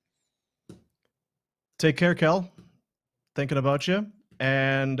 Take care, Kel. Thinking about you,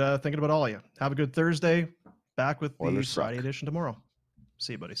 and thinking about all of you. Have a good Thursday. Back with the Friday edition tomorrow.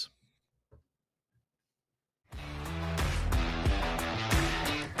 See you, buddies.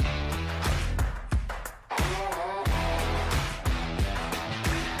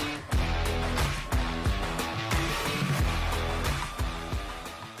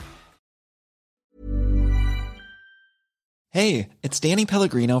 Hey, it's Danny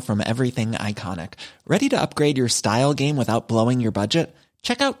Pellegrino from Everything Iconic. Ready to upgrade your style game without blowing your budget?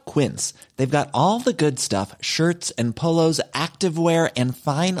 Check out Quince. They've got all the good stuff, shirts and polos, activewear, and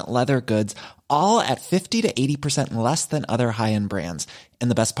fine leather goods, all at 50 to 80% less than other high-end brands. And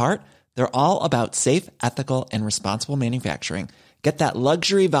the best part? They're all about safe, ethical, and responsible manufacturing. Get that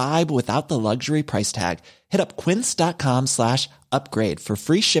luxury vibe without the luxury price tag. Hit up quince.com/upgrade for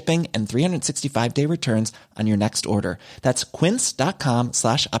free shipping and 365-day returns on your next order. That's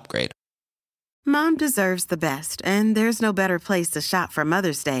quince.com/upgrade. Mom deserves the best, and there's no better place to shop for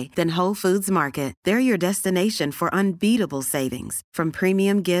Mother's Day than Whole Foods Market. They're your destination for unbeatable savings, from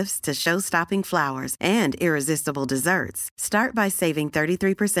premium gifts to show-stopping flowers and irresistible desserts. Start by saving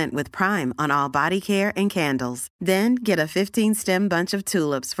 33% with Prime on all body care and candles. Then get a 15-stem bunch of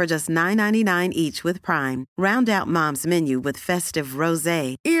tulips for just $9.99 each with Prime. Round out Mom's menu with festive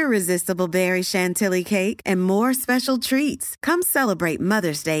rosé, irresistible berry chantilly cake, and more special treats. Come celebrate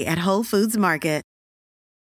Mother's Day at Whole Foods Market.